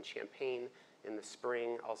we held in Champaign in the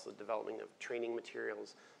spring, also development of training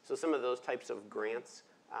materials. So some of those types of grants,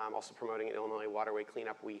 also promoting an Illinois Waterway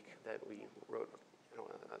Cleanup Week that we wrote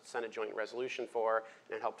a Senate joint resolution for,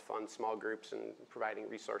 and it helped fund small groups and providing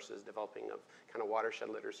resources, developing of kind of watershed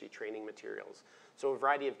literacy training materials. So a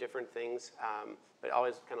variety of different things, but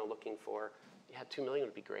always kind of looking for, yeah, $2 million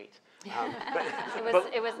would be great.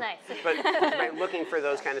 It was nice. But right, looking for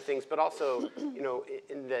those kind of things, but also, you know,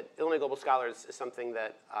 in that Illinois Global Scholars is something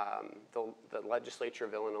that the legislature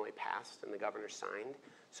of Illinois passed and the governor signed.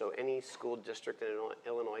 So any school district in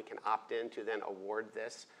Illinois can opt in to then award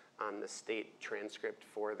this on the state transcript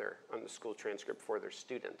for on the school transcript for their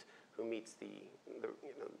student who meets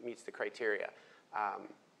meets the criteria.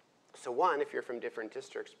 So one, if you're from different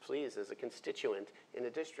districts, please, as a constituent in a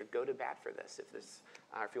district, go to bat for this.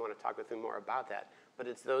 If you want to talk with me more about that. But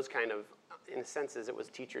it's those kind of, in a sense, as it was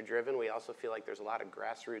teacher-driven, we also feel like there's a lot of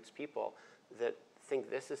grassroots people that think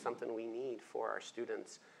this is something we need for our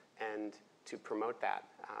students, and to promote that.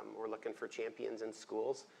 We're looking for champions in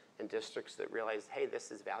schools and districts that realize, hey,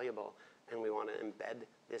 this is valuable, and we want to embed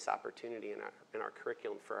this opportunity in our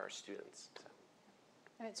curriculum for our students. So.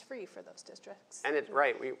 And it's free for those districts. And it's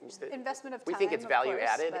right. Investment of time. We think it's value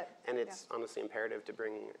added, and yeah. it's honestly imperative to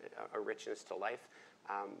bring a richness to life.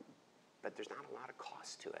 But there's not a lot of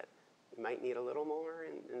cost to it. You might need a little more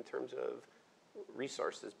in terms of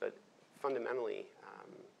resources, but fundamentally,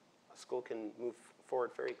 a school can move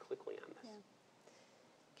forward very quickly on this. Yeah.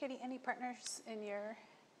 Katie, any partners in your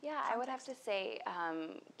Yeah, I would have to say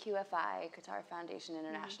QFI, Qatar Foundation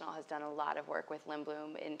International, has done a lot of work with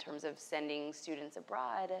Lindblom in terms of sending students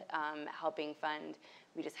abroad, helping fund.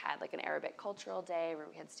 We just had like an Arabic cultural day where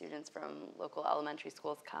we had students from local elementary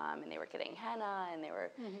schools come, and they were getting henna, and they were,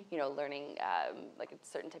 you know, learning like a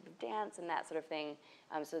certain type of dance and that sort of thing.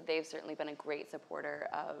 So they've certainly been a great supporter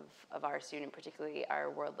of our student, particularly our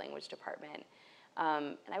world language department.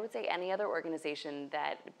 And I would say any other organization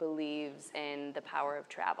that believes in the power of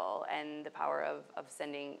travel and the power of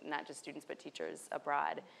sending not just students but teachers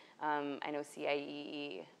abroad. I know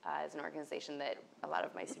CIEE is an organization that a lot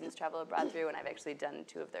of my students travel abroad through, and I've actually done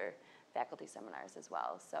 2 of their faculty seminars as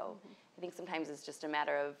well. So I think sometimes it's just a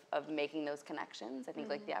matter of making those connections. I think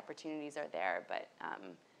like the opportunities are there, but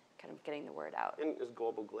kind of getting the word out. And is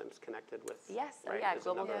Global Glimpse connected with? Yes, right? yeah, is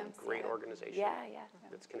Global another Glimpse. great organization. Yeah, yeah.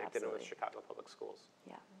 That's connected with Chicago Public Schools.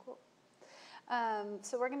 Yeah. Cool.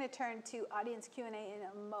 So we're going to turn to audience Q&A in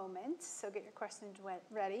a moment, so get your questions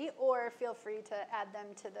ready, or feel free to add them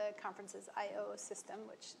to the conference's I/O system,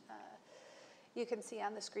 which you can see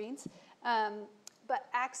on the screens. But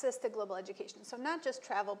access to global education, so not just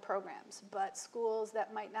travel programs, but schools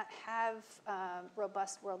that might not have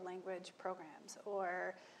robust world language programs,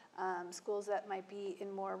 or schools that might be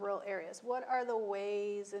in more rural areas. What are the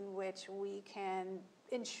ways in which we can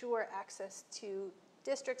ensure access to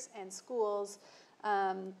districts and schools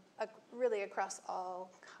really across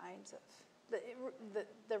all kinds of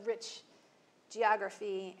the rich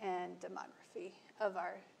geography and demography of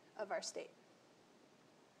our state?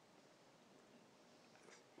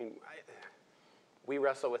 I mean, we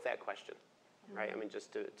wrestle with that question, right? I mean,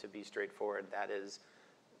 just to be straightforward, that is,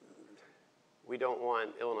 we don't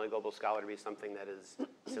want Illinois Global Scholar to be something that is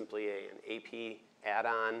simply an AP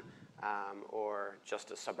add-on or just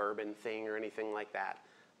a suburban thing or anything like that.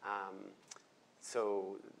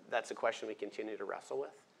 So that's a question we continue to wrestle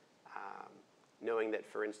with. Knowing that,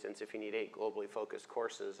 for instance, if you need 8 globally focused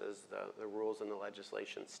courses, as the rules in the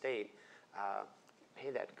legislation state,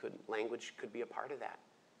 hey, language could be a part of that.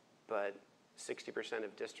 But 60%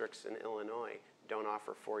 of districts in Illinois don't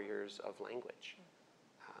offer 4 years of language.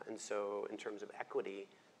 And so in terms of equity,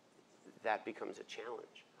 that becomes a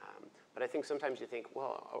challenge. But I think sometimes you think,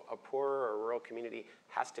 well, a poorer or rural community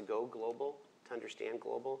has to go global to understand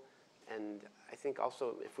global. And I think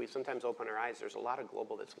also if we sometimes open our eyes, there's a lot of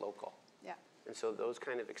global that's local. Yeah. And so those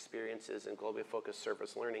kind of experiences in globally focused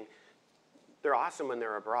service learning, they're awesome when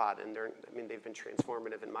they're abroad. And they've been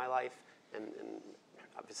transformative in my life and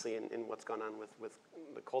obviously in what's gone on with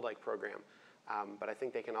the Koldyke program. But I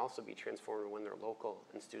think they can also be transformative when they're local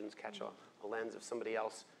and students catch a lens of somebody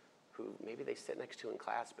else who maybe they sit next to in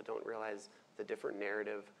class but don't realize the different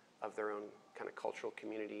narrative of their own kind of cultural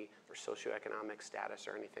community or socioeconomic status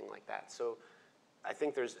or anything like that. So I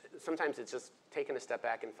think sometimes it's just taking a step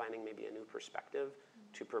back and finding maybe a new perspective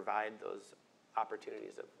to provide those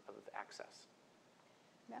opportunities of access.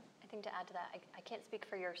 Yeah. I think to add to that, I can't speak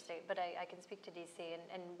for your state, but I can speak to DC.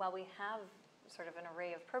 And while we have sort of an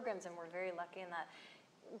array of programs, and we're very lucky in that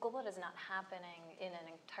Global Ed is not happening in an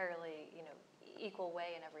entirely, equal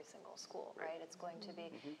way in every single school, right? It's going to be,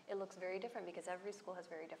 it looks very different because every school has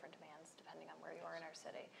very different demands depending on where you are in our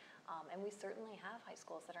city. And we certainly have high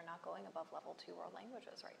schools that are not going above level 2 world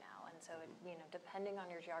languages right now. And so, depending on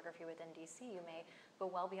your geography within DC, you may go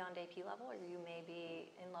well beyond AP level, or you may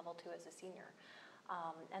be in level 2 as a senior.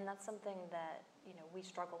 And that's something that, we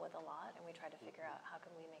struggle with a lot, and we try to figure out how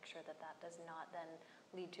can we make sure that that does not then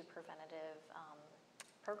lead to preventative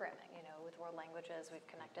programming. With world languages, we've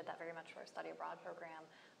connected that very much to our study abroad program.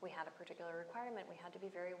 We had a particular requirement. We had to be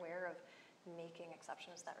very aware of making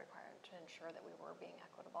exceptions to that requirement to ensure that we were being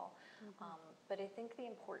equitable. But I think the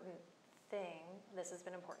important thing, this has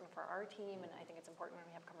been important for our team, and I think it's important when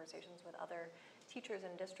we have conversations with other teachers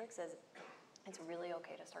and districts, is it's really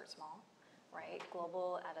okay to start small. Right?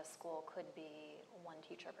 Global at a school could be one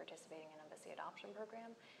teacher participating in an embassy adoption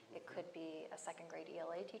program. It could be a second grade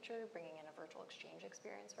ELA teacher bringing in a virtual exchange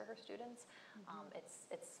experience for her students.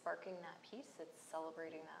 It's sparking that piece, it's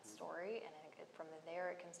celebrating that story, and from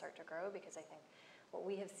there it can start to grow, because I think what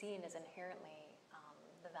we have seen is inherently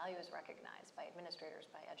the value is recognized by administrators,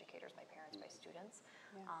 by educators, by parents, by students.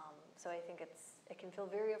 So I think it can feel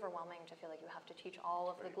very overwhelming to feel like you have to teach all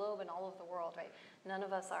of the globe and all of the world, right? None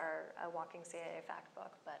of us are a walking CIA fact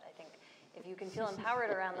book, but I think if you can feel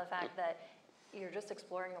empowered around the fact that you're just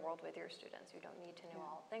exploring the world with your students, you don't need to know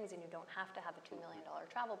all things, and you don't have to have a $2 million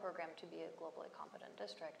travel program to be a globally competent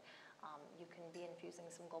district. You can be infusing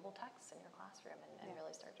some global texts in your classroom and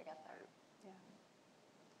really start to get there. Yeah.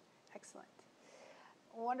 Excellent.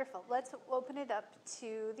 Wonderful. Let's open it up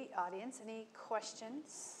to the audience. Any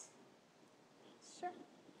questions? Sure.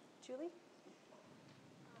 Julie?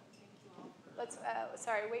 Let's,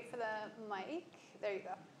 sorry, wait for the mic. There you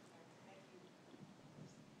go.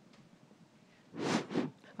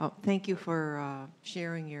 Oh, thank you for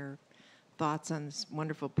sharing your thoughts on this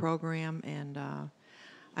wonderful program. And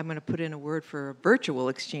I'm going to put in a word for virtual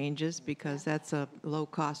exchanges, because that's a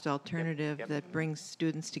low-cost alternative that brings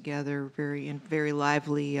students together in very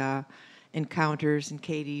lively encounters. And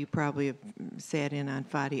Katie, you probably have sat in on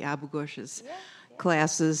Fadi Abugush's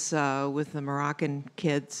classes with the Moroccan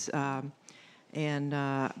kids. And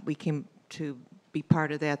we came to be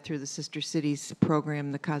part of that through the Sister Cities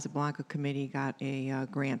program. The Casablanca Committee got a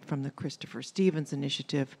grant from the Christopher Stevens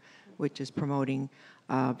Initiative, which is promoting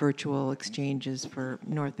virtual exchanges for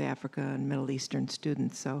North Africa and Middle Eastern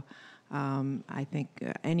students. So I think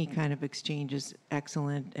any kind of exchange is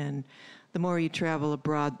excellent. And the more you travel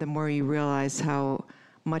abroad, the more you realize how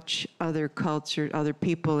much other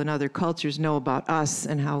people in other cultures know about us,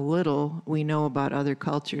 and how little we know about other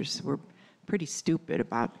cultures. We're pretty stupid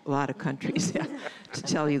about a lot of countries, to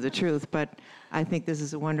tell you the truth. But I think this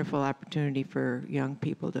is a wonderful opportunity for young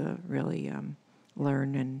people to really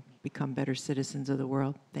learn and become better citizens of the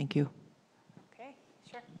world. Thank you. Okay,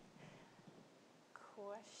 sure.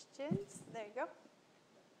 Questions? There you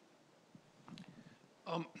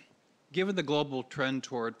go. Given the global trend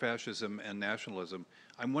toward fascism and nationalism,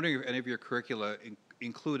 I'm wondering if any of your curricula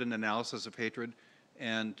include an analysis of hatred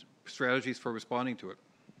and strategies for responding to it.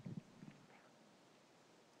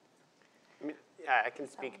 I mean, yeah, I can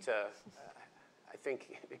speak to, I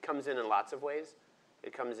think it comes in lots of ways.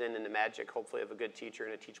 It comes in the magic, hopefully, of a good teacher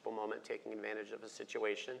in a teachable moment, taking advantage of a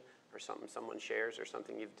situation or something someone shares or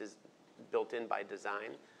something you've built in by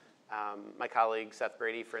design. My colleague, Seth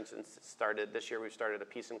Brady, for instance, this year we've started a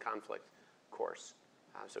peace and conflict course.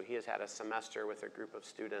 So he has had a semester with a group of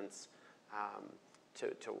students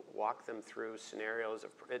to walk them through scenarios.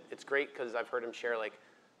 It's great because I've heard him share, like,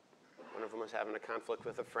 one of them was having a conflict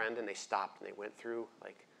with a friend, and they stopped and they went through,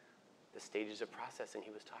 like, the stages of processing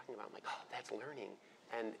he was talking about. I'm like, oh, that's learning.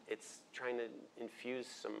 And it's trying to infuse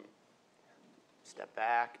some step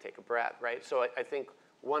back, take a breath, right? So I think,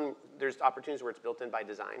 there's opportunities where it's built in by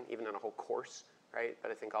design, even in a whole course, right?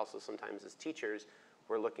 But I think also sometimes as teachers,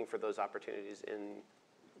 we're looking for those opportunities in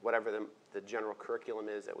whatever the general curriculum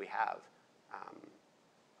is that we have.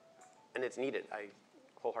 And it's needed. I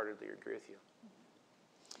wholeheartedly agree with you.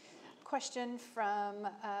 Question from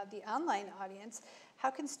the online audience. How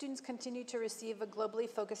can students continue to receive a globally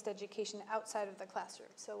focused education outside of the classroom?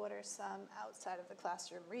 So what are some outside of the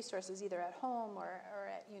classroom resources, either at home or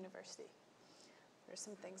at university? What are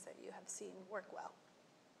some things that you have seen work well?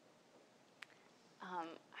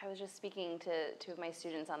 I was just speaking to two of my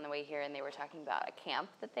students on the way here, and they were talking about a camp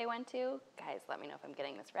that they went to. Guys, let me know if I'm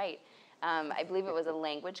getting this right. I believe it was a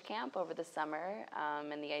language camp over the summer,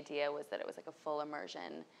 and the idea was that it was like a full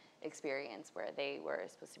immersion experience where they were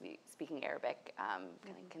supposed to be speaking Arabic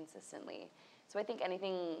consistently. So I think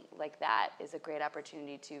anything like that is a great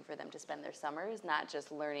opportunity too for them to spend their summers, not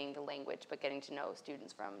just learning the language, but getting to know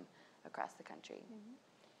students from across the country.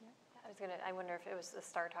 I wonder if it was the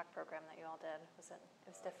Star Talk program that you all did. It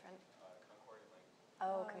was different?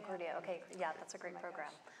 Oh, Concordia. Okay, yeah, that's a great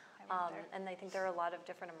program. And I think there are a lot of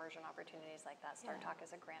different immersion opportunities like that. Star Talk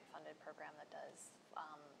is a grant-funded program that does,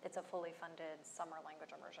 it's a fully funded summer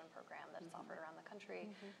language immersion program that's offered around the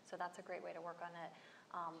country. So that's a great way to work on it.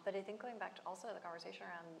 But I think going back to also the conversation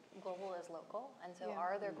around global is local, and so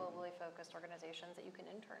are there globally focused organizations that you can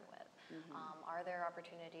intern with? Are there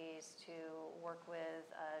opportunities to work with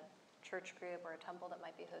a church group or a temple that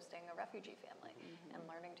might be hosting a refugee family and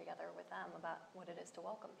learning together with them about what it is to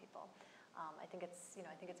welcome people? I think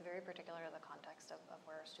it's very particular to the context of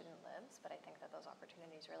where a student lives, but I think that those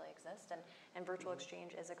opportunities really exist, and virtual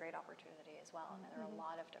exchange is a great opportunity as well. And there are a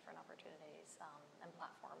lot of different opportunities and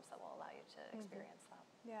platforms that will allow you to experience that.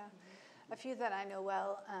 Yeah, a few that I know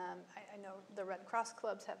well. I know the Red Cross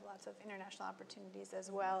clubs have lots of international opportunities, as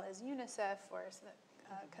well as UNICEF or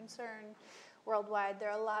Concern worldwide. There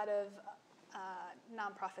are a lot of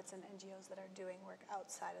nonprofits and NGOs that are doing work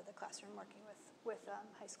outside of the classroom, working with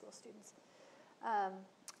high school students.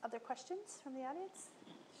 Other questions from the audience?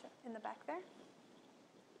 In the back there.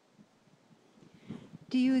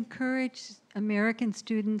 Do you encourage American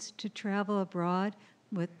students to travel abroad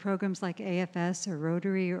with programs like AFS or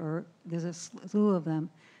Rotary, or there's a slew of them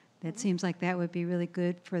that seems like that would be really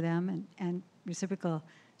good for them and reciprocal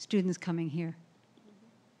students coming here?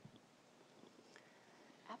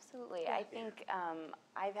 Absolutely. I think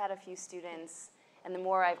I've had a few students, and the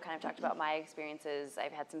more I've kind of talked about my experiences,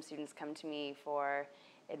 I've had some students come to me for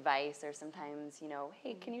advice, or sometimes,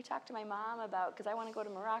 hey, can you talk to my mom about, because I want to go to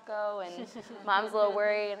Morocco, and mom's a little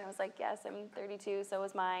worried, and I was like, yes, I'm 32, so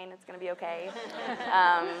is mine, it's going to be okay.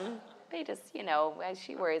 They just,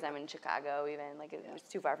 she worries I'm in Chicago even, like it's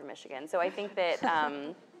too far from Michigan. So I think that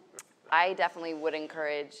I definitely would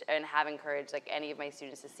encourage and have encouraged like any of my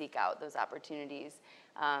students to seek out those opportunities.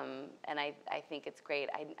 And I think it's great.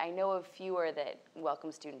 I know of fewer that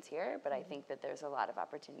welcome students here, but I think that there's a lot of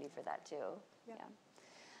opportunity for that too. Yeah.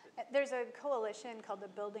 There's a coalition called the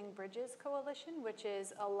Building Bridges Coalition, which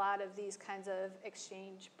is a lot of these kinds of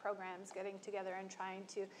exchange programs getting together and trying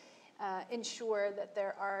to ensure that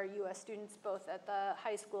there are U.S. students both at the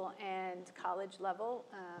high school and college level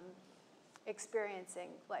experiencing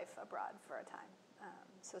life abroad for a time.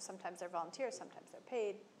 So sometimes they're volunteers, sometimes they're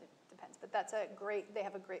paid, it depends. But that's they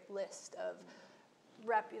have a great list of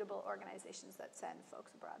reputable organizations that send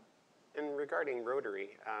folks abroad. And regarding Rotary,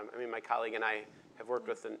 my colleague and I have worked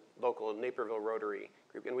with the local Naperville Rotary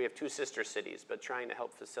group, and we have 2 sister cities, but trying to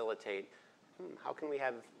help facilitate, how can we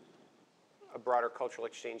have a broader cultural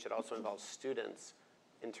exchange that also involves students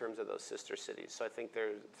in terms of those sister cities? So I think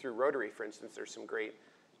through Rotary, for instance, there's some great,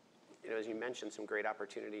 as you mentioned, some great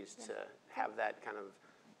opportunities to have that kind of,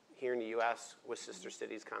 here in the U.S. with sister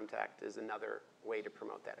cities contact is another way to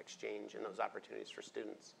promote that exchange and those opportunities for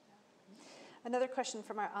students. Another question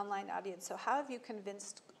from our online audience. So how have you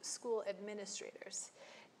convinced school administrators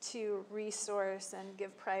to resource and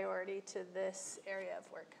give priority to this area of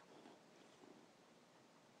work?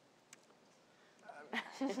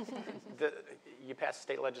 You pass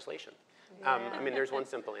state legislation. There's one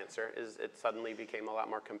simple answer, is it suddenly became a lot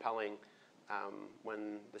more compelling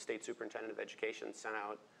when the state superintendent of education sent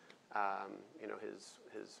out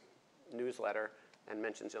his newsletter and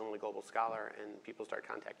mentions the only global scholar, and people start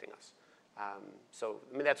contacting us.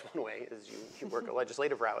 That's one way, is you work a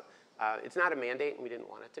legislative route. It's not a mandate, and we didn't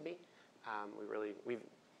want it to be. We've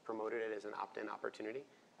promoted it as an opt-in opportunity,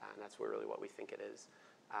 and that's really what we think it is.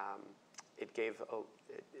 It gave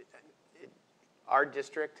our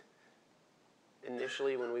district,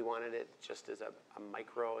 initially when we wanted it just as a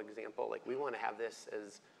micro example, like we want to have this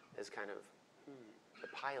as kind of the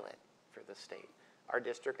pilot for the state. Our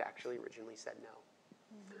district actually originally said no.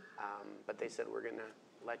 But they said, we're going to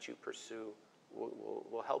let you pursue,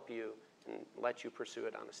 we'll help you and let you pursue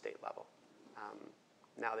it on a state level.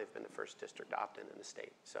 Now they've been the first district to opt in the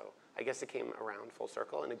state. So I guess it came around full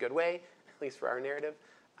circle in a good way, at least for our narrative.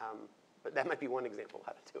 But that might be one example of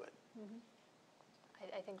how to do it.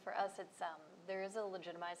 I think for us, it's there is a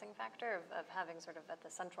legitimizing factor of having sort of at the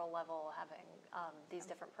central level, having these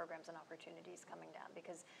different programs and opportunities coming down,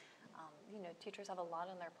 because teachers have a lot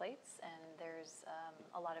on their plates, and there's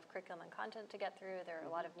a lot of curriculum and content to get through. There are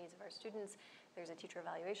a lot of needs of our students. There's a teacher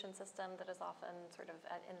evaluation system that is often sort of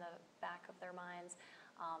in the back of their minds.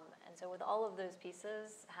 And so with all of those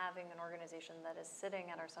pieces, having an organization that is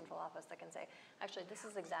sitting at our central office that can say, actually, this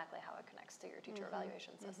is exactly how it connects to your teacher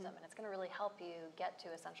evaluation system, and it's going to really help you get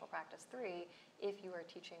to Essential Practice 3 if you are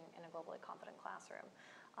teaching in a globally competent classroom.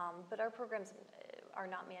 But our programs are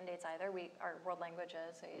not mandates either. Our world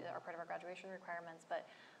languages are part of our graduation requirements, but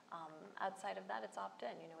outside of that, it's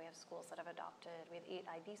opt-in. We have schools that have adopted. We have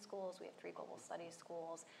 8 IB schools. We have 3 global studies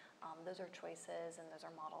schools. Those are choices, and those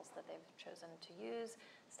are models that they've chosen to use.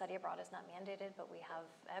 Study abroad is not mandated, but we have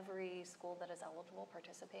every school that is eligible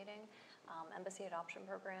participating. Embassy adoption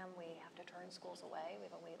program, we have to turn schools away. We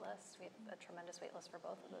have a wait list. We have a tremendous wait list for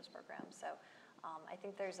both of those programs. So I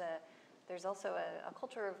think there's also a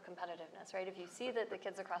culture of competitiveness, right? If you see that the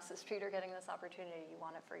kids across the street are getting this opportunity, you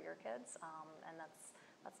want it for your kids, and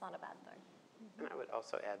that's not a bad thing. And I would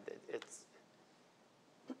also add that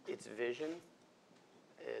it's vision.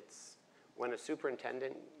 It's when a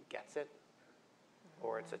superintendent gets it,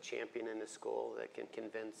 or it's a champion in the school that can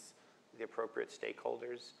convince the appropriate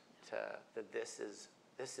stakeholders that this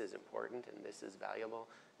is important and this is valuable,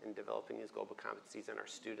 and developing these global competencies in our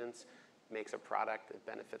students makes a product that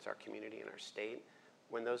benefits our community and our state.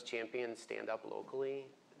 When those champions stand up locally,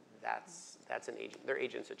 that's an agent. They're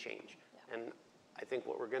agents of change. Yeah. And I think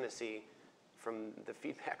what we're going to see from the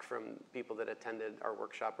feedback from people that attended our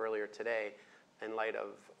workshop earlier today, in light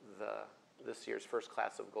of this year's first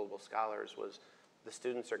class of global scholars, was the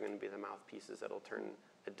students are going to be the mouthpieces that'll turn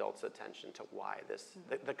adults' attention to why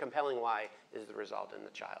the compelling why is the result in the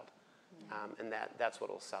child. And that's what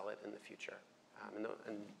will sell it in the future. And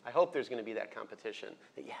I hope there's going to be that competition.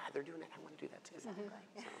 That, yeah, they're doing it. I want to do that too.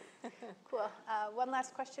 Exactly. So. Cool. One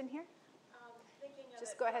last question here.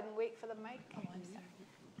 Just go ahead and wait for the mic.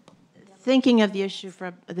 Thinking of the issue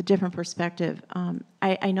from the different perspective,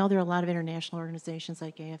 I know there are a lot of international organizations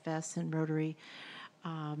like AFS and Rotary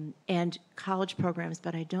and college programs,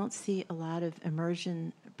 but I don't see a lot of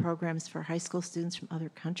immersion programs for high school students from other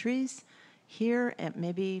countries here.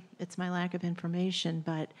 Maybe it's my lack of information,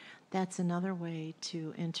 but that's another way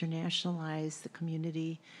to internationalize the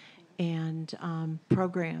community and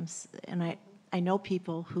programs. And I know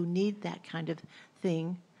people who need that kind of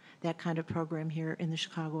thing, that kind of program here in the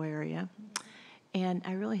Chicago area. And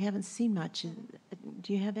I really haven't seen much.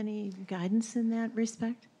 Do you have any guidance in that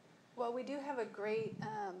respect? Well, we do have a great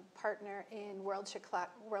partner in World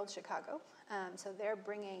Chicago. So they're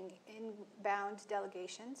bringing inbound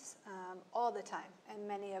delegations all the time, and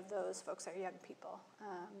many of those folks are young people,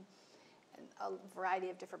 and a variety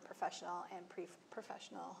of different professional and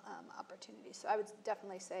pre-professional opportunities. So I would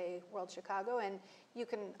definitely say World Chicago, and you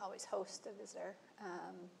can always host a visitor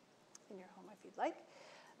in your home if you'd like,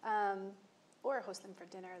 or host them for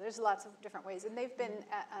dinner. There's lots of different ways, and they've been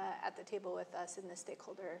at the table with us in the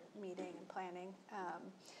stakeholder meeting and planning.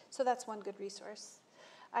 So that's one good resource.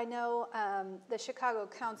 I know the Chicago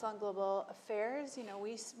Council on Global Affairs,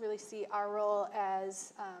 we really see our role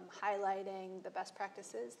as highlighting the best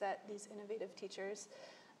practices that these innovative teachers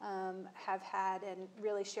have had, and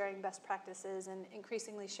really sharing best practices and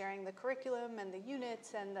increasingly sharing the curriculum and the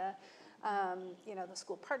units and the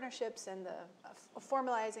school partnerships and the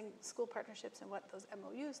formalizing school partnerships and what those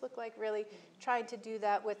MOUs look like, really trying to do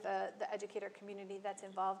that with the educator community that's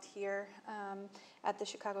involved here at the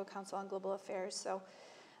Chicago Council on Global Affairs. So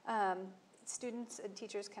students and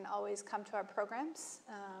teachers can always come to our programs,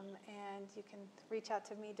 and you can reach out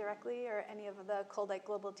to me directly or any of the Koldyke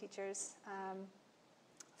Global Teachers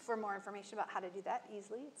for more information about how to do that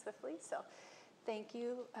easily and swiftly. So thank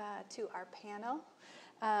you to our panel.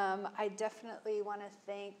 I definitely want to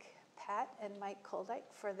thank Pat and Mike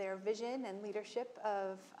Koldyke for their vision and leadership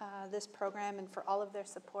of this program and for all of their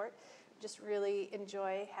support. Just really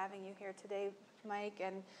enjoy having you here today, Mike,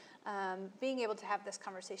 and being able to have this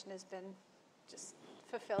conversation has been just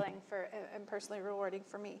fulfilling and personally rewarding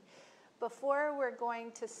for me. Before we're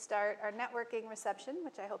going to start our networking reception,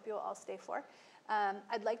 which I hope you'll all stay for,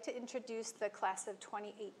 I'd like to introduce the class of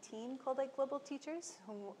 2018 Koldyke Global Teachers,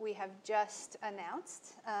 whom we have just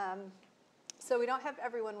announced. So we don't have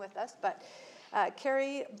everyone with us, but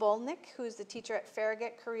Carrie Bolnick, who's the teacher at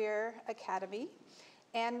Farragut Career Academy,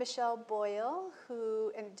 and Michelle Boyle,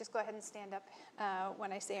 who, and just go ahead and stand up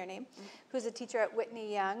when I say her name, who's a teacher at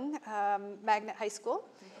Whitney Young Magnet High School.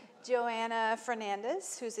 Joanna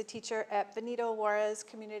Fernandez, who's a teacher at Benito Juarez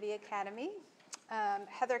Community Academy.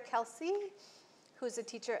 Heather Kelsey, who's a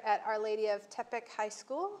teacher at Our Lady of Tepic High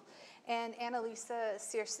School, and Annalisa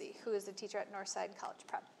Searcy, who is a teacher at Northside College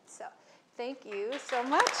Prep. So thank you so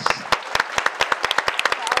much to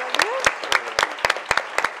all of you.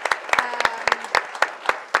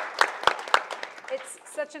 It's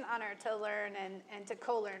such an honor to learn and to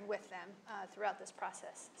co-learn with them throughout this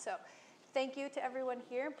process. So thank you to everyone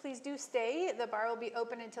here. Please do stay. The bar will be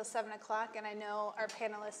open until 7 o'clock, and I know our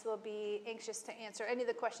panelists will be anxious to answer any of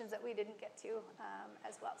the questions that we didn't get to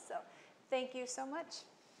as well. So thank you so much.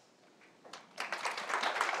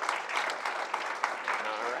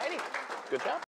 All righty. Good job.